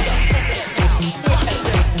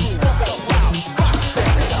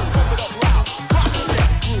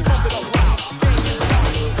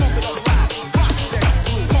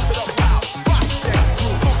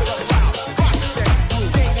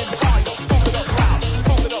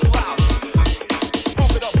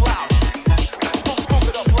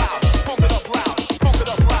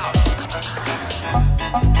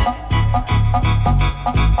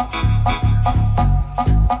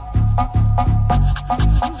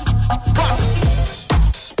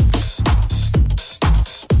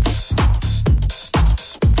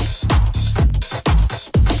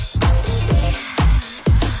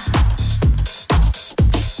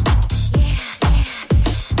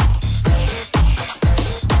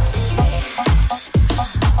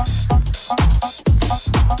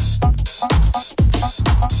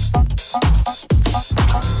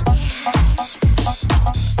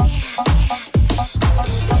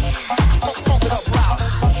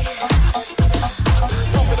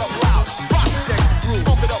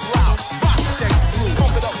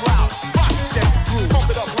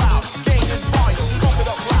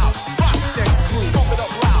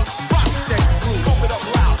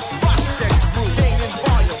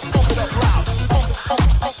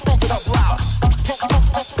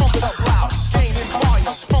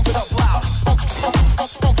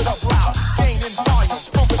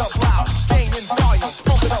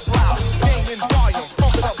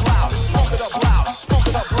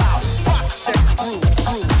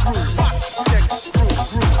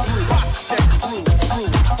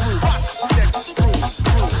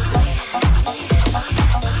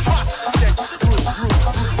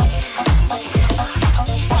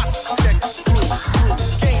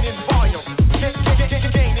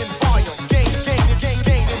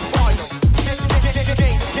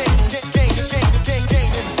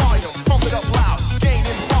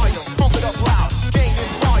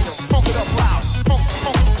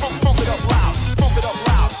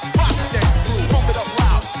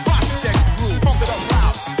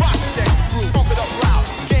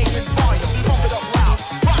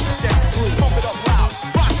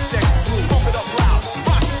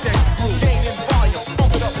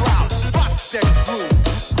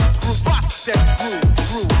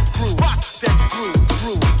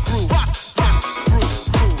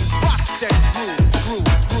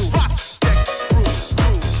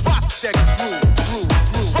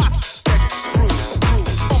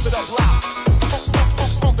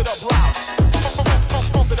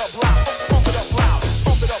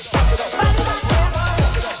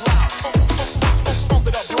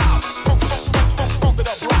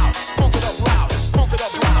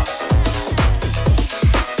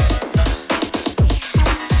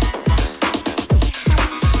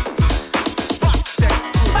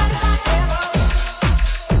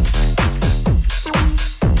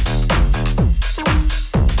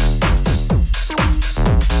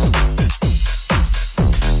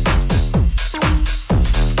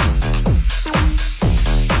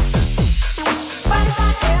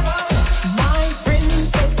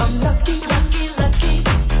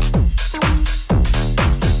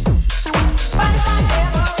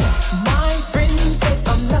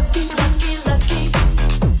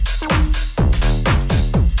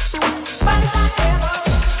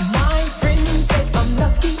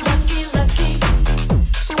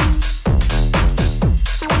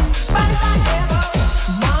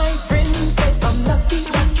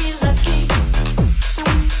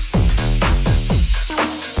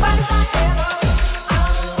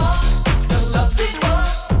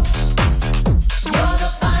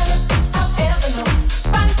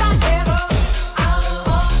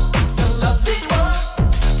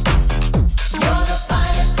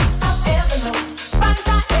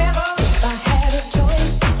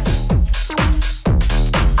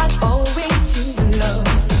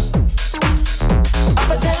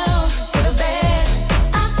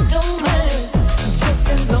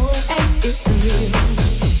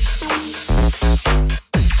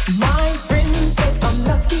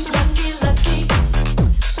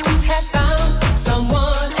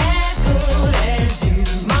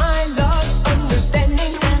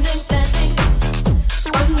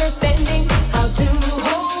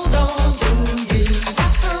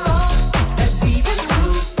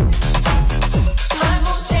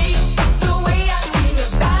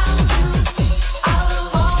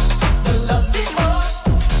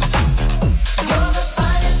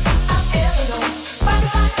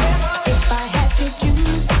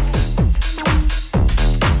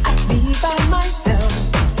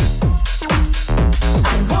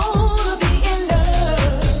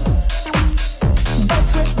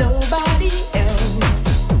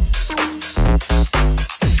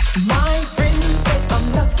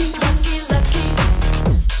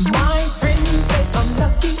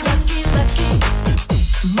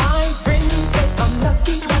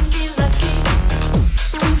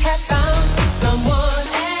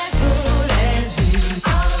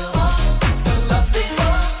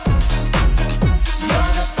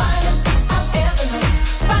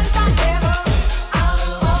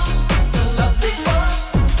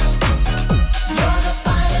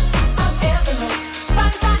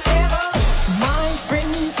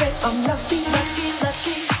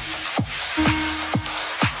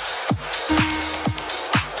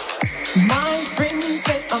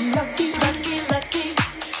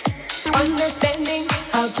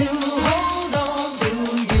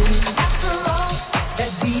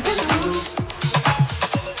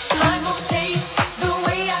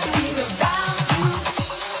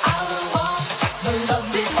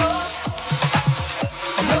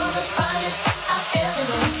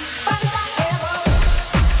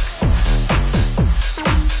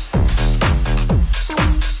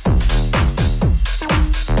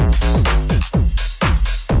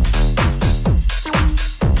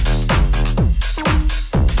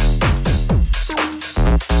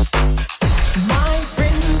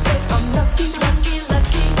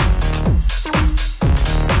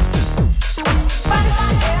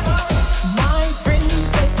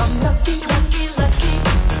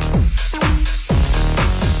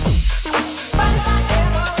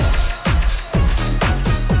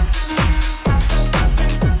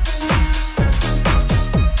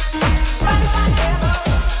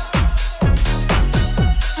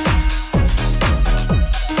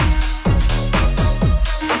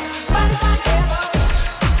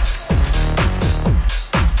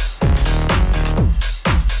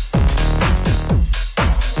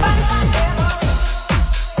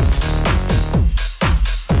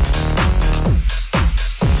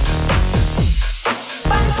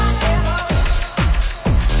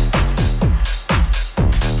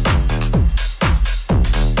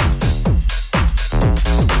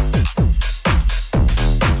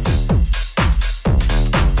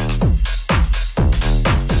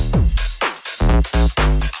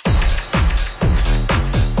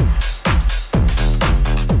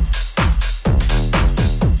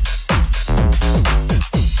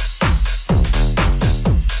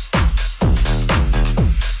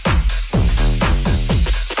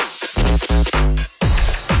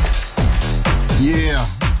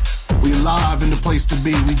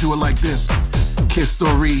do it like this. Kiss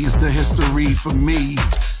Story is the history for me.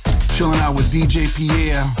 Chilling out with DJ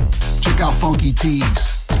Pierre. Check out Funky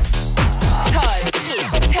Tees. Todd,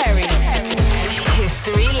 Terry,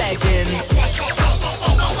 History Legends.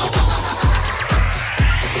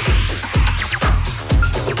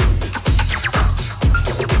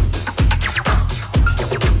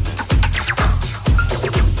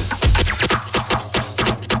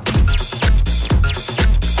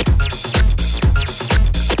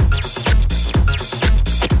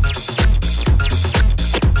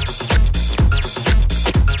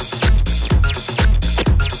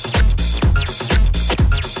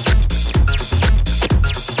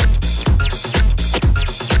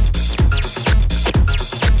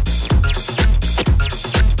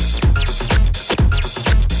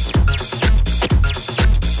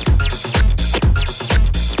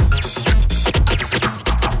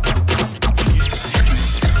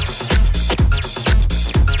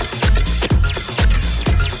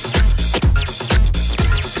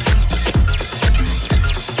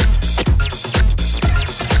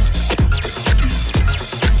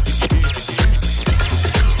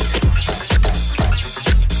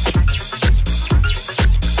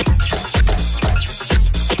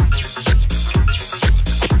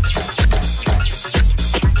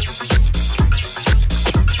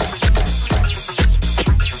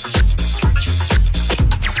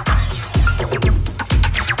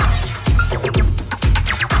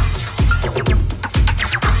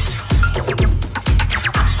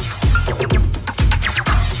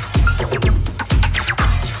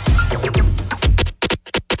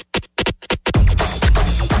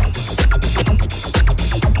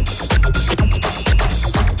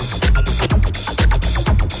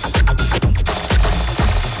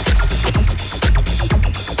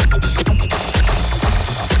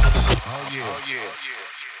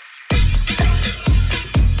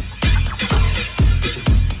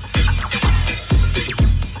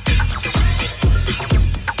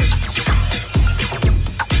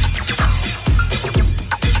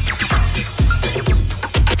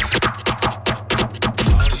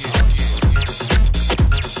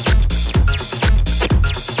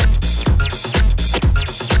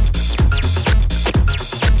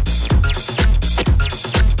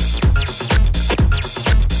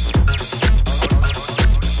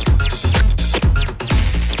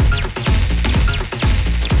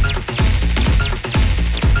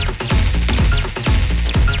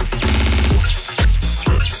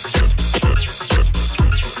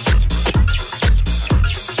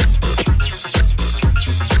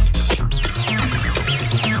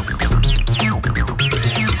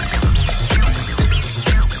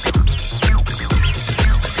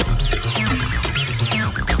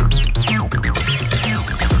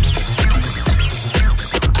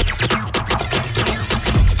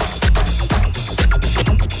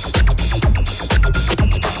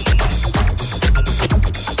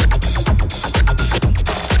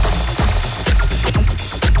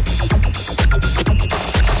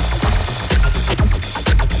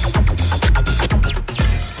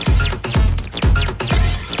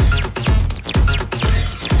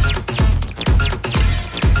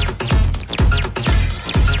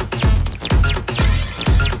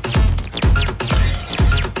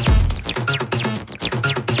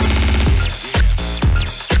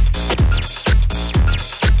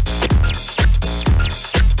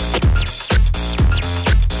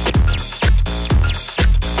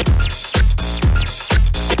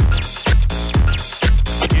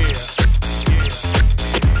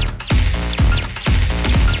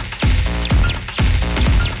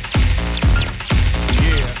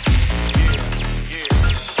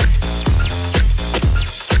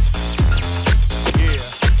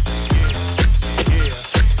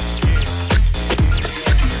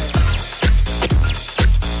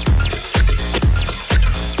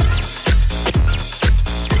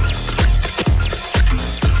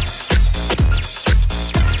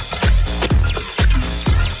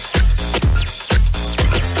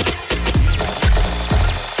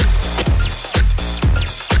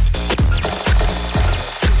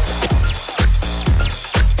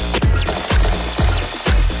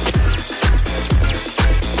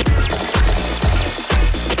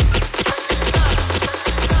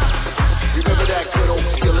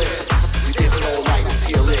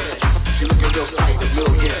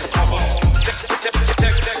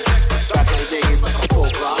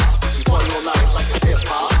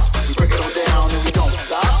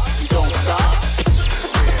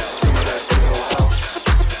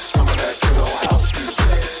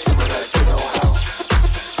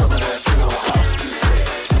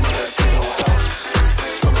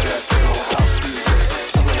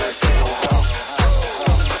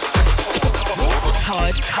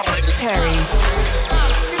 Terry.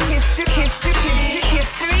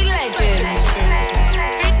 History Legends.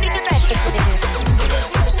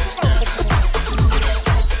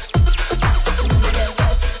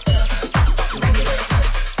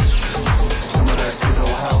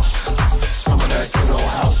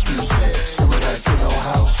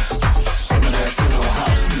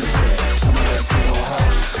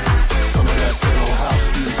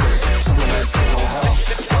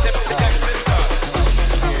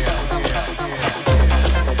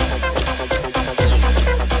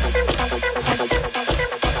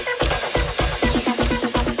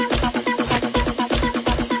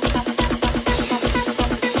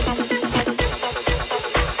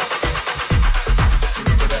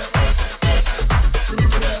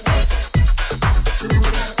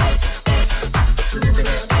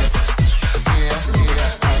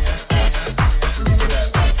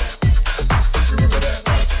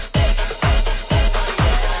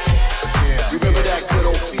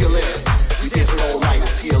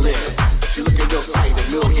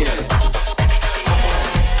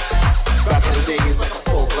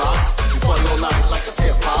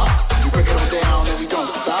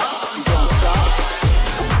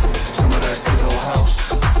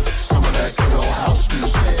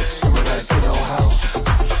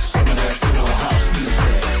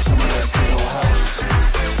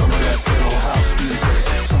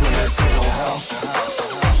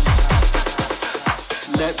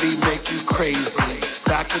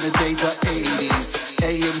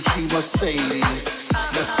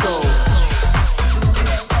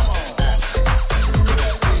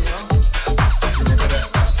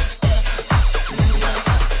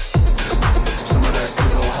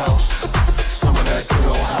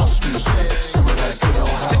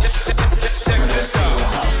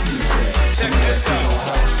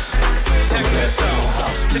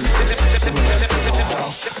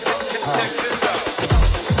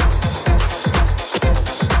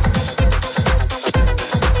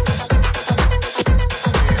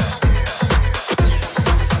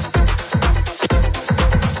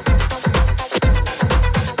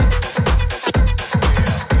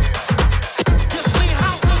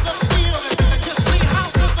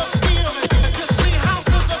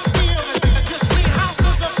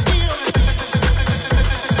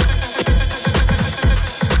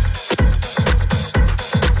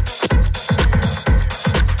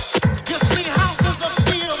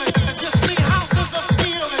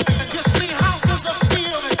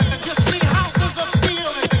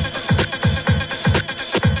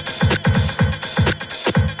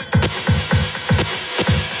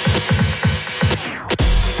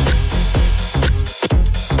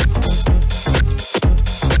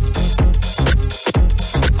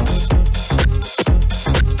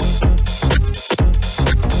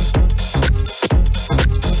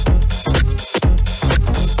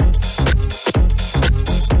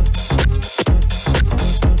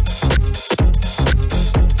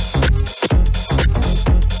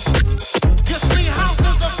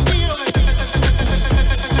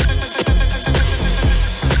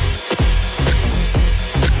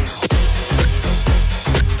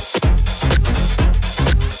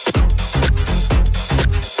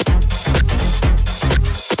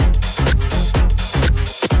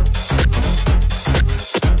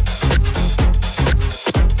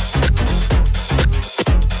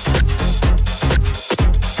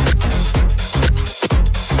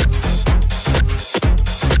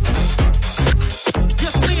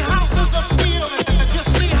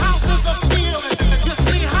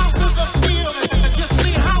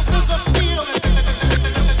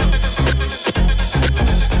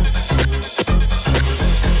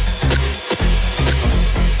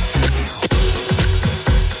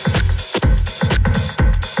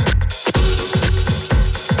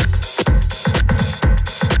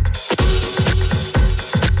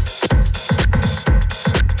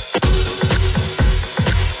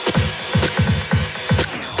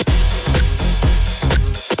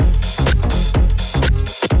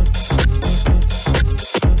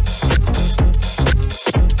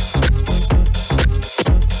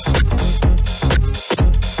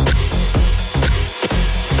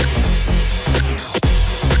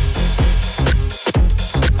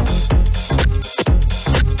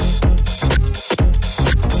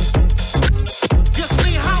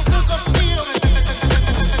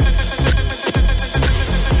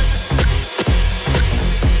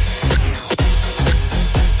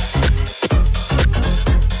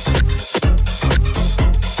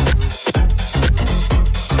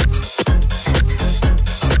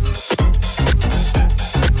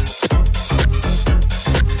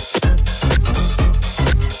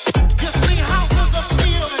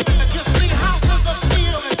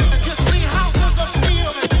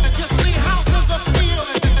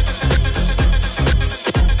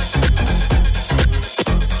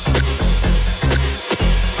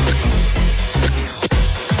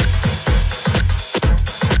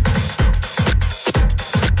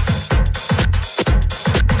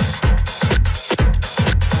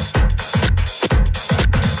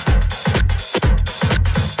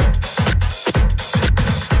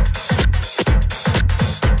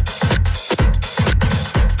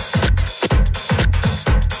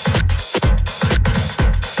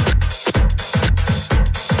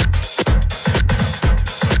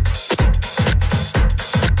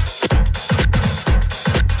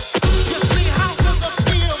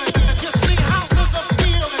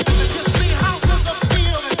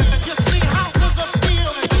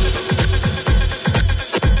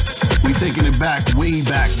 way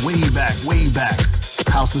back, way back, way back.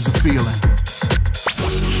 House is a feeling.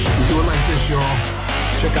 We do it like this, y'all.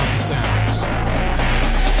 Check out the sounds.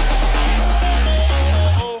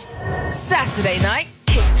 Saturday night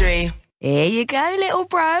history. Here you go, little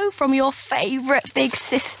bro, from your favourite big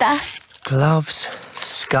sister. Gloves,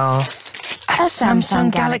 scarf, a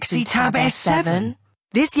Samsung Galaxy Tab S7.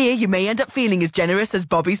 This year, you may end up feeling as generous as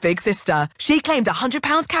Bobby's big sister. She claimed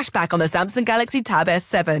 £100 cash back on the Samsung Galaxy Tab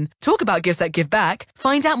S7. Talk about gifts that give back.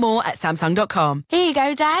 Find out more at Samsung.com. Here you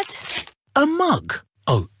go, Dad. A mug?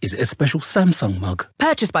 Oh, is it a special Samsung mug?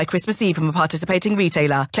 Purchased by Christmas Eve from a participating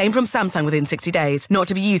retailer. Claim from Samsung within 60 days. Not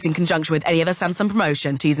to be used in conjunction with any other Samsung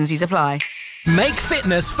promotion. T's and C's apply. Make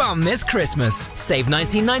fitness fun this Christmas. Save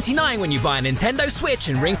 $19.99 when you buy a Nintendo Switch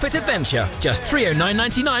and Ring Fit Adventure. Just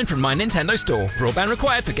 $309.99 from My Nintendo Store. Broadband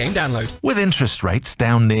required for game download. With interest rates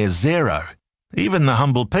down near zero, even the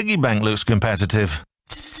humble piggy bank looks competitive.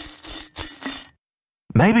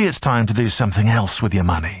 Maybe it's time to do something else with your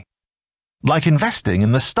money. Like investing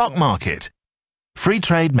in the stock market. Free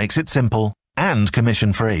Trade makes it simple and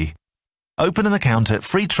commission-free. Open an account at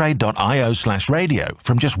freetrade.io/radio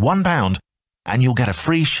from just £1 and you'll get a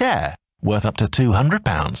free share worth up to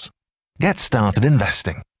 £200. Get started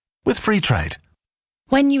investing with Free Trade.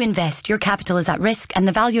 When you invest, your capital is at risk and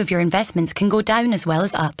the value of your investments can go down as well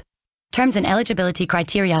as up. Terms and eligibility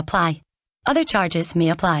criteria apply. Other charges may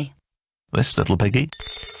apply. This little piggy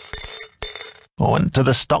went to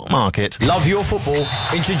the stock market. Love your football?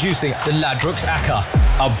 Introducing the Ladbrokes Acca.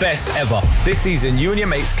 Our best ever. This season, you and your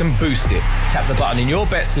mates can boost it. Tap the button in your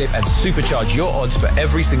bet slip and supercharge your odds for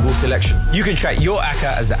every single selection. You can track your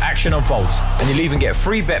Acca as the action unfolds, and you'll even get a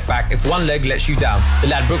free bet back if one leg lets you down. The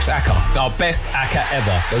Ladbrokes Acca. Our best Acca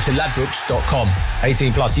ever. Go to ladbrokes.com.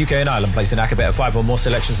 18 plus, UK and Ireland. Place an Acca bet of 5 or more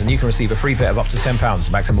selections and you can receive a free bet of up to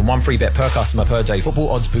 £10. Maximum 1 free bet per customer per day. Football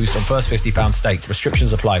odds boost on first £50 staked.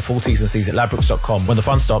 Restrictions apply. Full T's and C's at ladbrokes.com. When the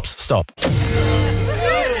fun stops, stop.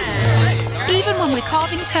 Even when we're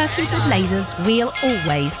carving turkeys with lasers, we'll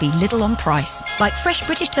always be little on price. Like fresh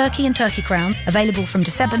British turkey and turkey crowns, available from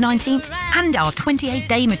December 19th, and our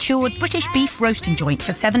 28-day matured British beef roasting joint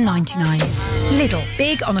for $7.99. Lidl,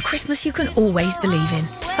 big on a Christmas you can always believe in.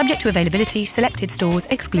 Subject to availability, selected stores,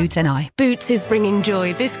 excludes NI. Boots is bringing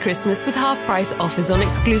joy this Christmas with half-price offers on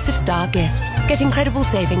exclusive star gifts. Get incredible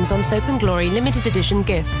savings on Soap & Glory limited edition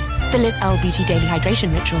gifts, the Liz Earle Beauty Daily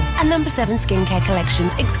Hydration Ritual, and No. 7 skincare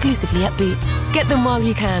collections exclusively at Boots. Get them while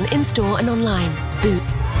you can, in-store and online.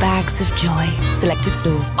 Boots, bags of joy. Selected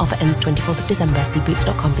stores. Offer ends 24th of December. See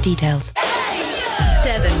boots.com for details.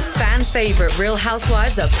 7 fan favourite Real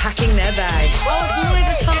Housewives are packing their bags. Oh, it's Louis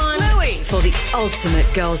Vuitton. Louis for the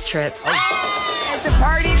ultimate girls' trip. It's a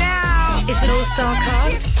party now. It's an all-star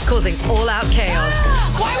cast causing all-out chaos.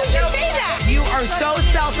 Why would you say that? You are so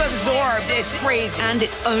self-absorbed. It's crazy. And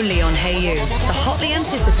it's only on Hey You. The hotly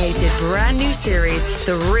anticipated brand new series,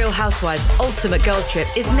 The Real Housewives Ultimate Girls Trip,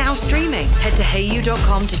 is now streaming. Head to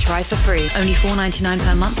heyyou.com to try for free. Only $4.99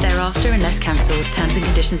 per month thereafter unless cancelled. Terms and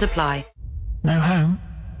conditions apply. No home.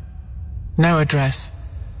 No address.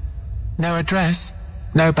 No address.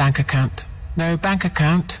 No bank account. No bank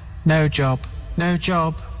account. No job. No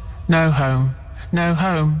job. No home. No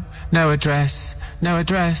home. No address. No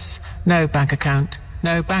address. No bank account.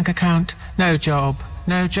 No bank account. No job.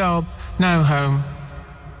 No job. No home.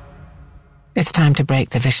 It's time to break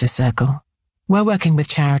the vicious circle. We're working with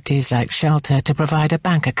charities like Shelter to provide a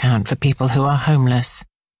bank account for people who are homeless.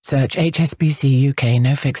 Search HSBC UK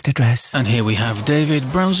no fixed address. And here we have David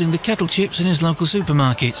browsing the kettle chips in his local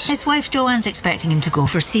supermarket. His wife Joanne's expecting him to go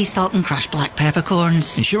for sea salt and crushed black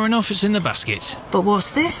peppercorns. And sure enough, it's in the basket. But what's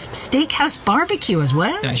this? Steakhouse barbecue as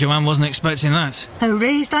well? Joanne wasn't expecting that. Her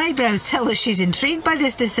raised eyebrows tell us she's intrigued by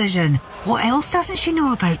this decision. What else doesn't she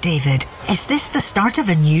know about David? Is this the start of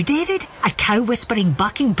a new David? A cow-whispering,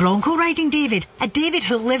 bucking, bronco-riding David? A David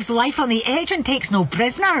who lives life on the edge and takes no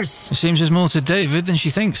prisoners? It seems there's more to David than she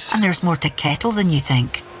thinks. And there's more to Kettle than you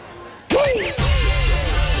think.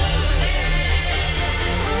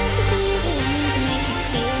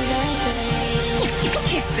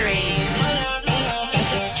 History.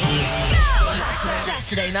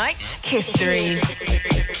 Saturday night history.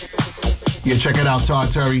 Yeah, check it out,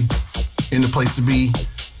 Todd Terry. In the place to be.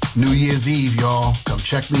 New Year's Eve, y'all. Come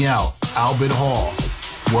check me out. Albert Hall.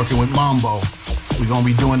 Working with Mambo. We're gonna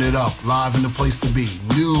be doing it up live in the place to be.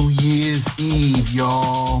 New Year's Eve,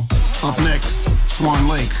 y'all. Up next, Swan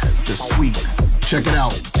Lake, The Sweet. Check it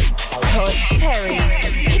out. Todd Terry.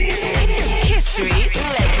 History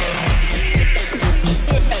Legends.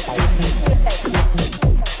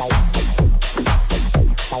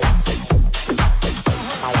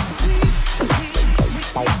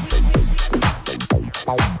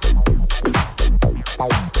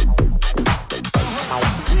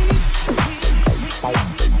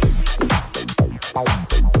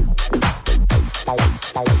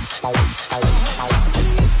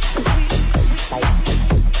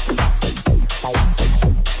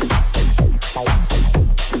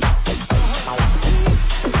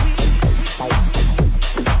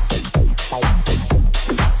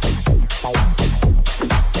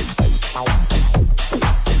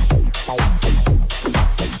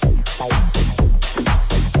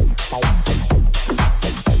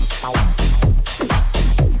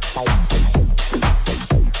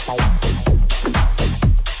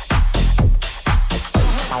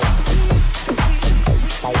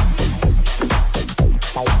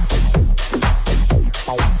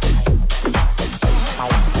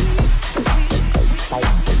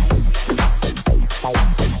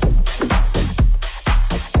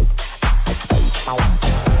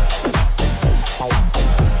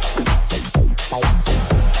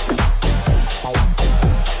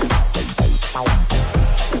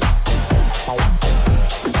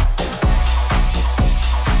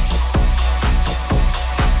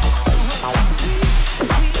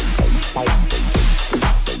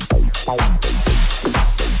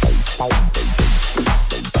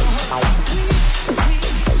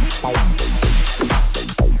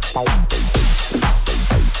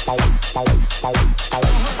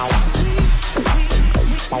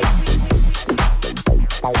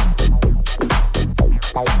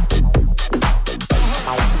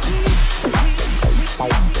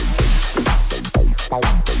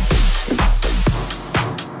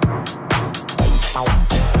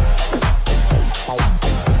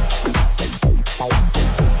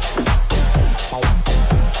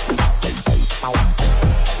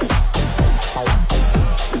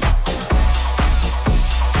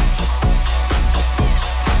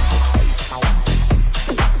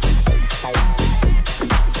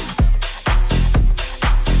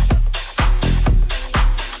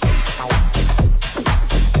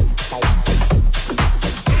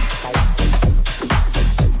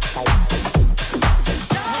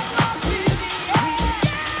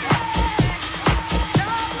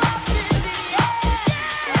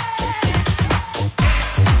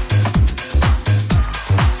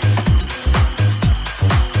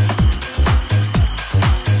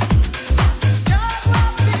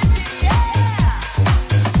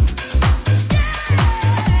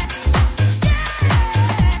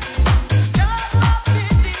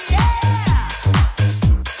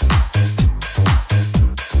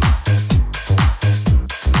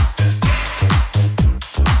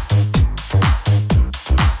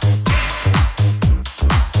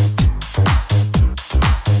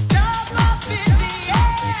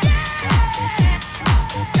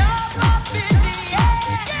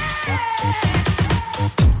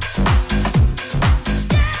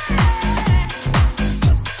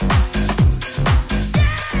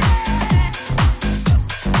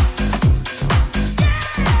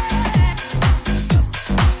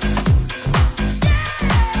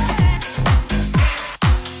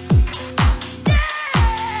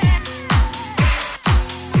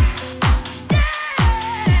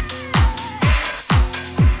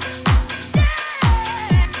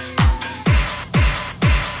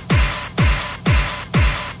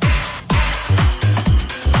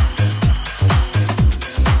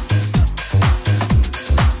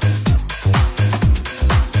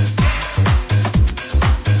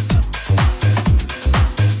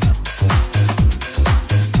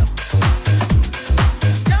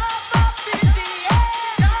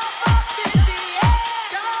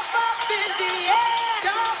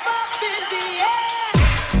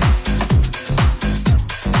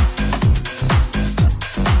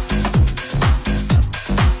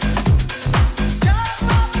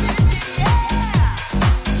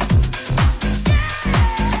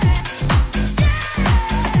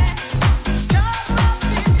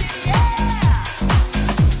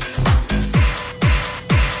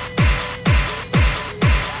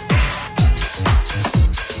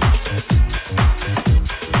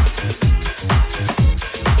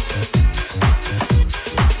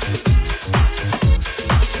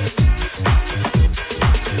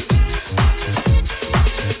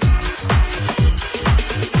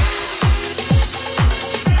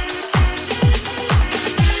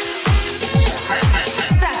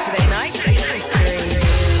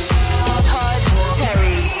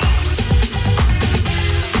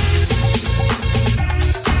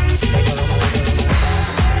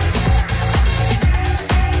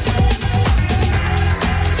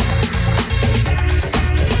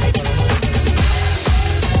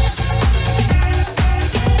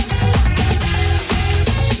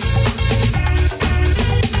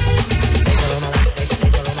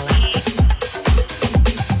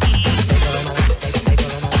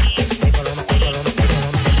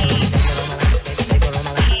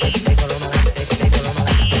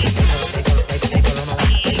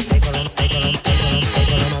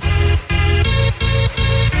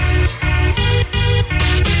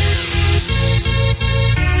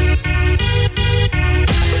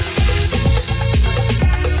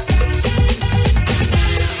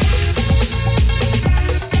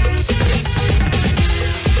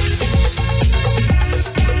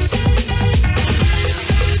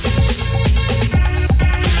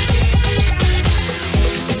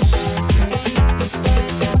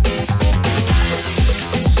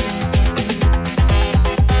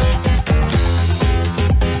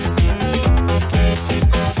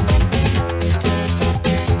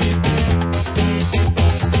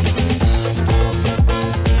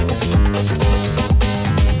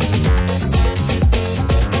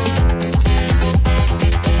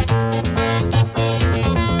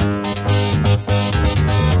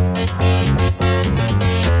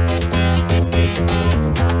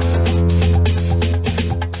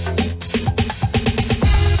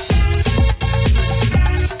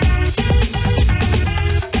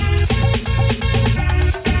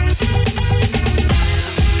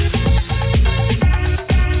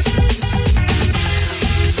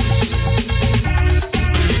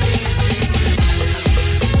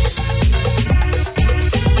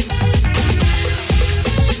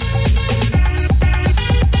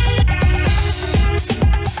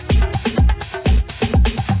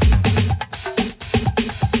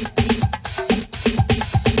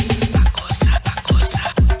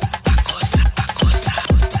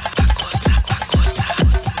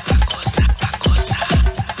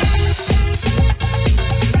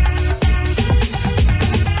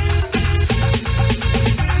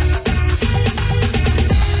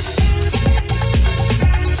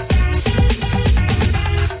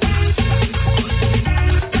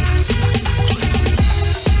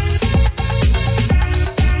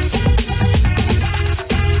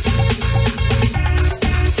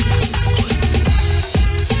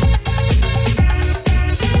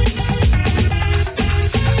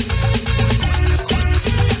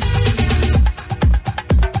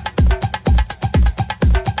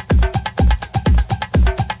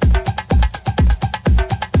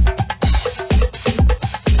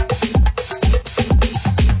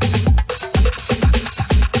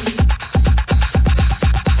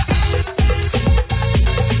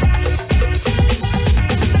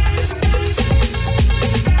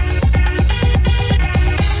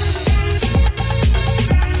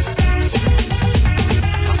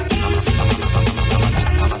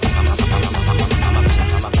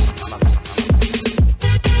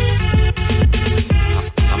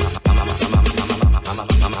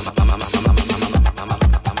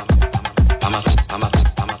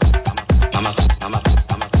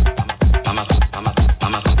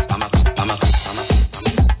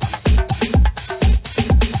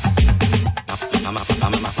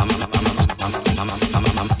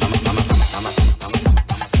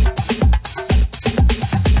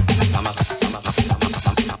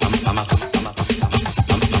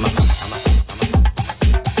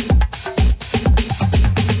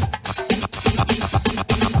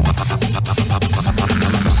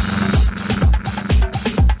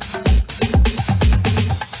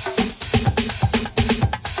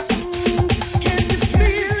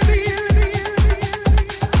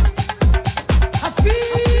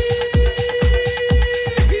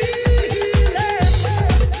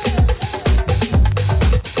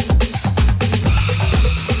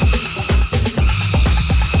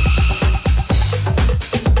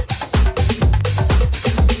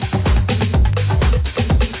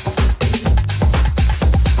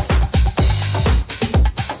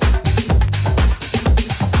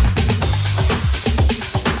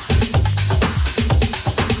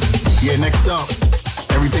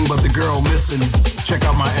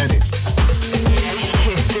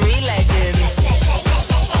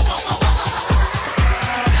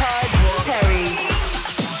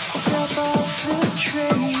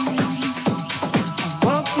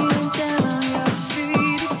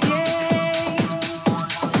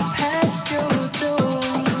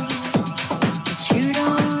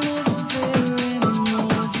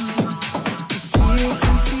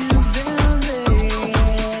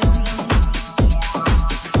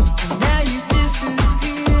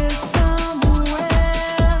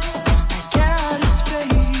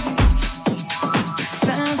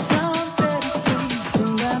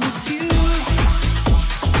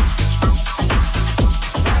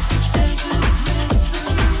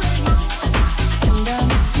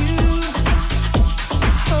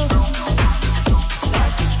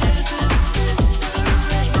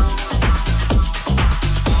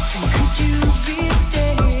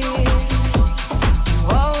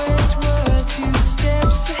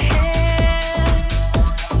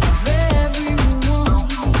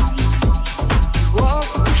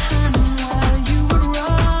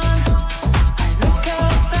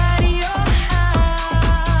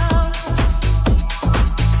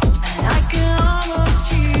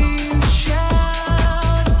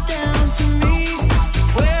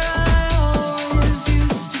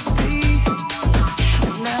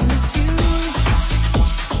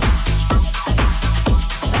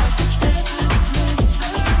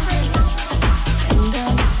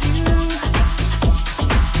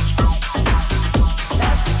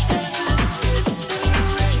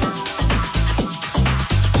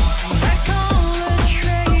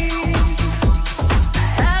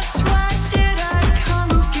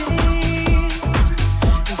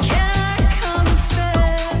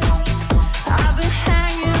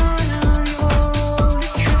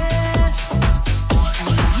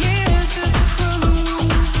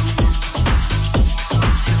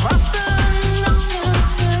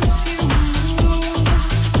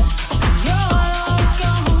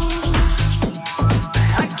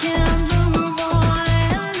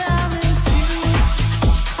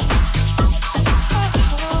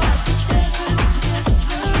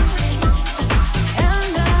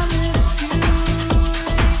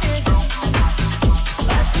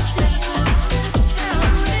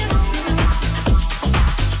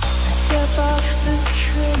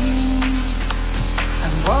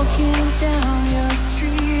 Walking down your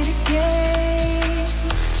street again,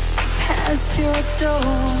 past your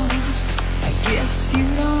door. I guess you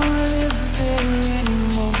don't live there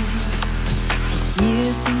anymore. It's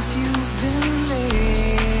years since you've been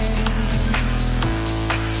there,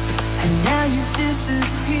 and now you've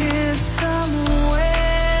disappeared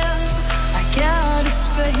somewhere. I got a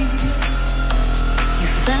space. You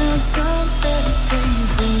found some better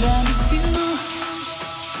things, and I miss you.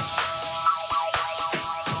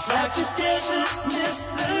 Like the deserts miss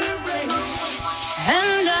the rain,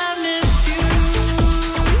 and I miss you.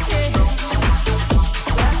 Yeah.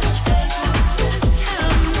 Like the deserts miss, I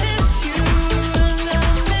miss you, and I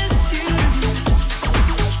miss you.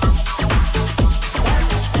 Like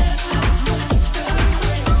the deserts miss the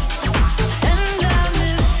rain, and I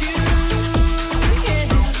miss you.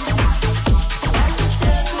 Yeah. Like the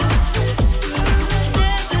deserts miss the rain,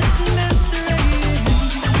 deserts miss the rain.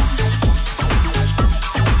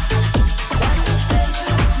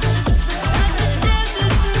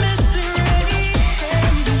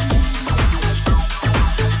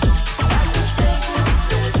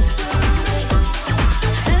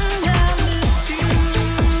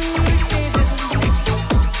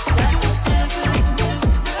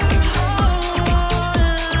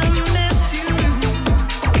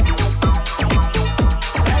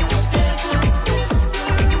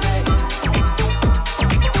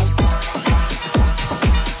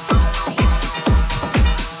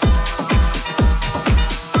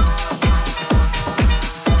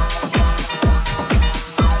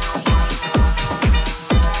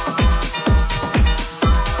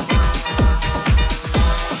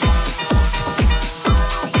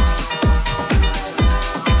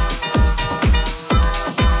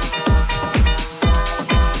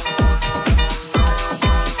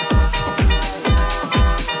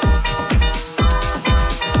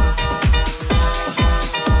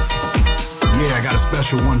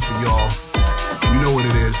 One for y'all. You know what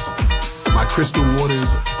it is. My Crystal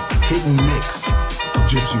Waters hidden mix of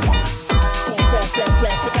Gypsy Woman.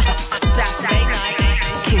 Saturday night,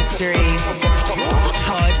 KISSTORY.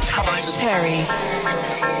 Todd, Terry.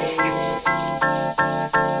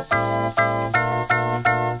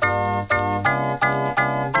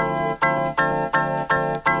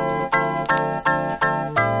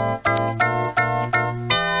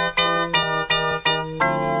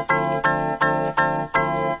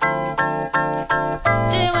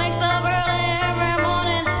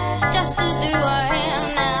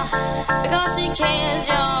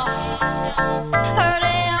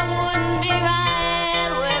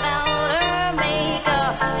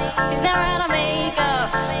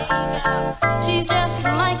 She's just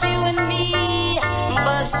like you and me,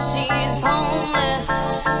 but she's homeless.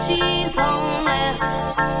 She's homeless.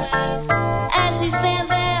 As she stands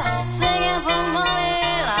there singing for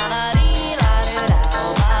money, la da dee la da da,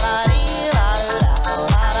 la da dee la da da,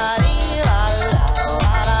 la da dee la da da,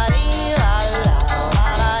 la da dee la da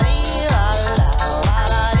da, la da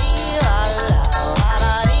dee la da da, la da dee la da da, la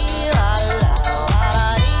da dee la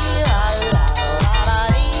da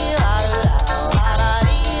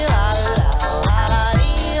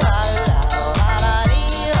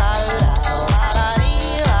da, la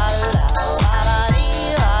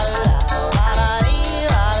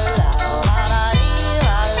da dee la da da, la da dee la da da, la da dee la da da. La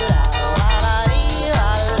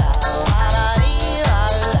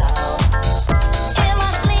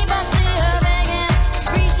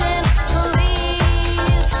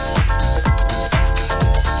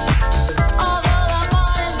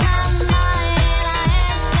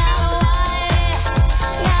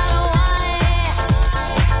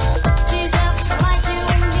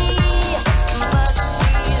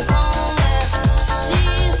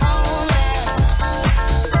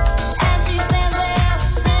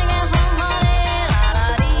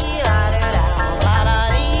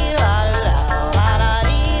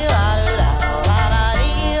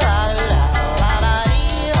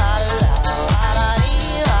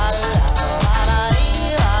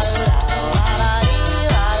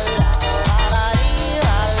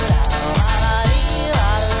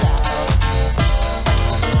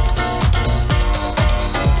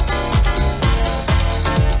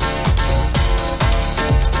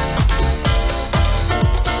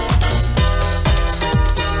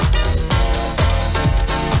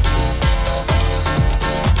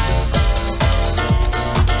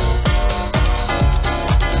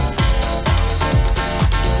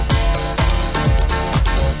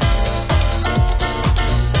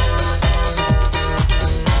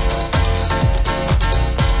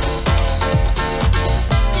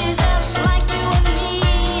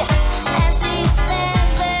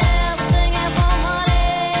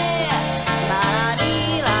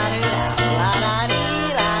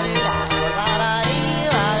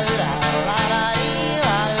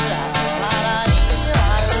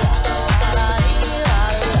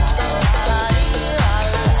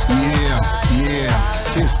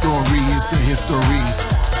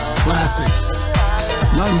Classics.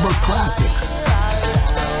 None but classics.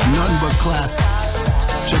 None but classics.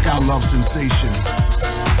 Check out Love Sensation.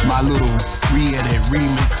 My little re-edit,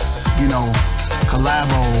 remix, you know,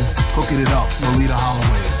 collabo, hooking it up, Lolita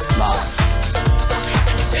Holloway, live.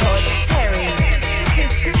 Todd Terry.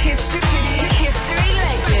 History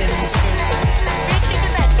Legends.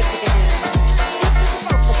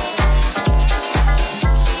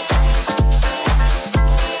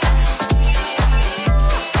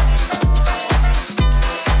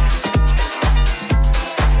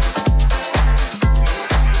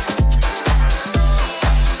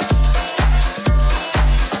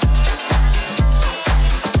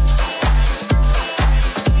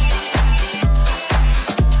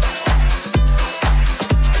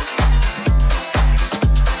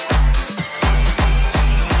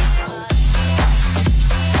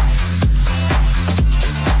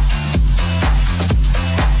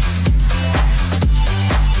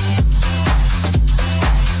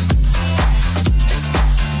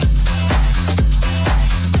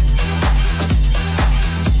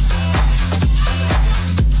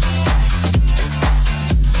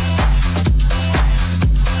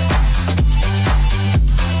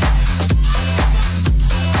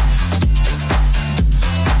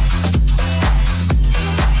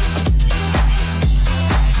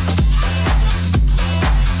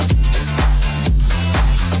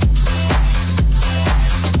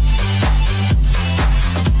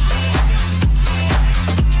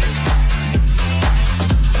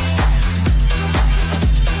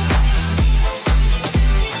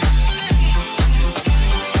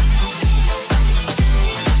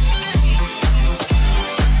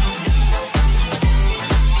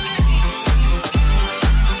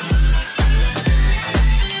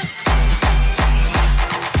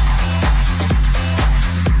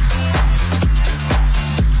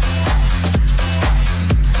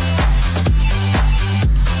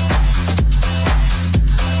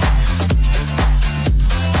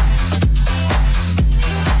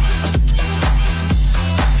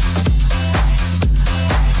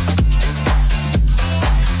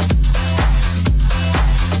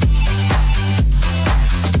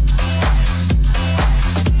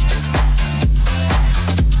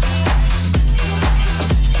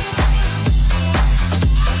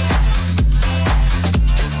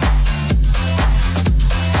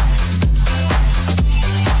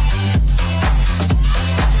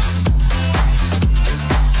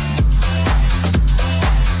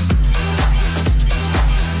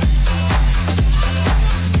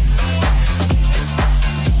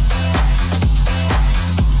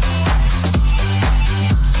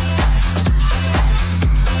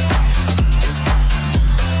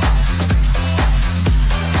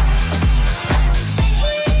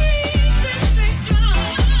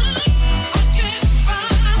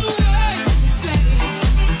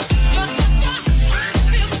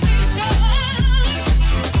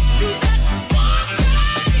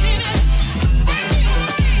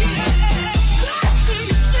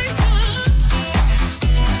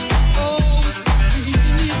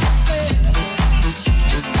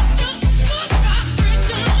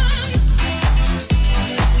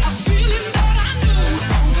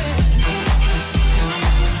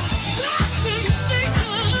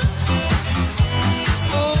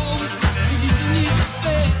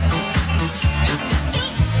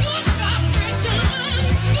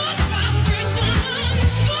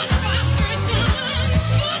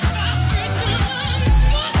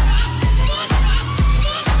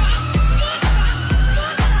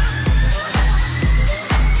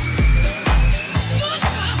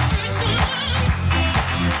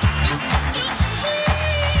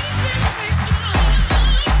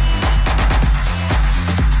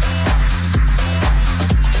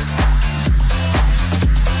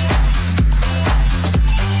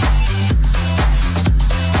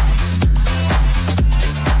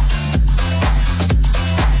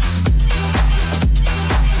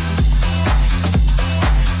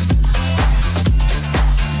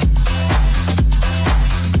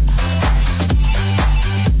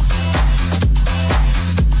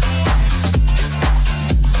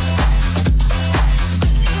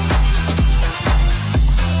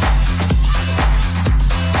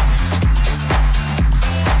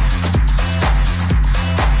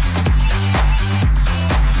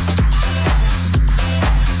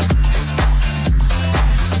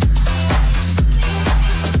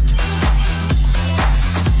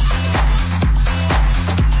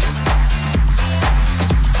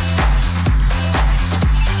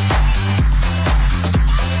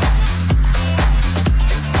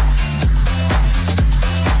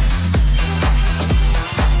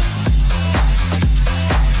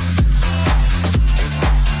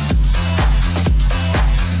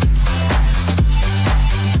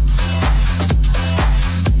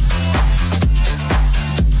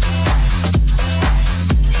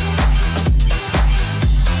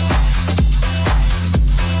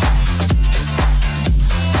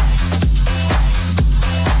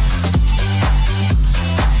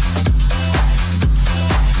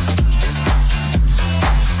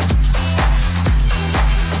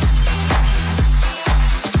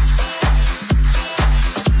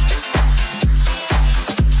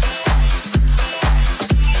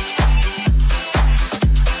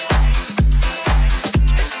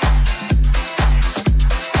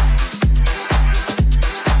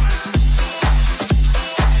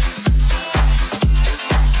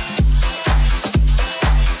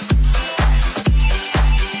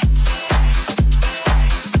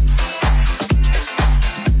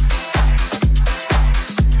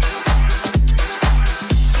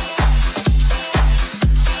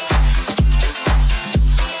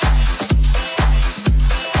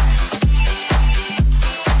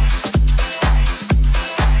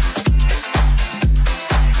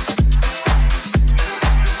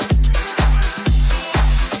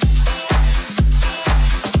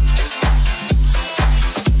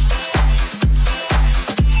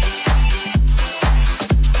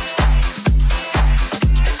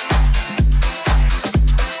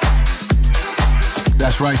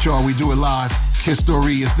 right, y'all. We do it live.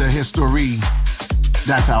 KISSTORY is the history.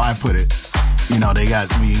 That's how I put it. You know, they got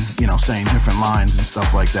me, you know, saying different lines and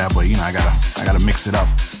stuff like that, but, you know, I gotta mess it up,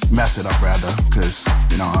 rather, because,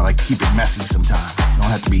 you know, I like to keep it messy sometimes. You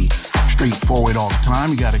don't have to be straightforward all the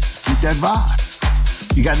time. You gotta keep that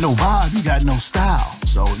vibe. You got no vibe, you got no style.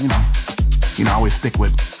 So, you know, I always stick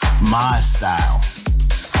with my style.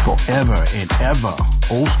 Forever and ever.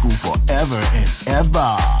 Old school forever and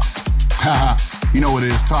ever. You know what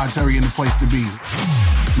it is, Todd Terry in the place to be.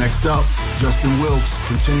 Next up, Justin Wilkes,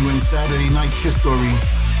 continuing Saturday Night KISSTORY.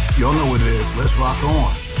 Y'all know what it is. Let's rock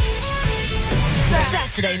on.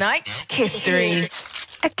 Saturday Night KISSTORY.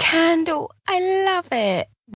 A candle. I love it.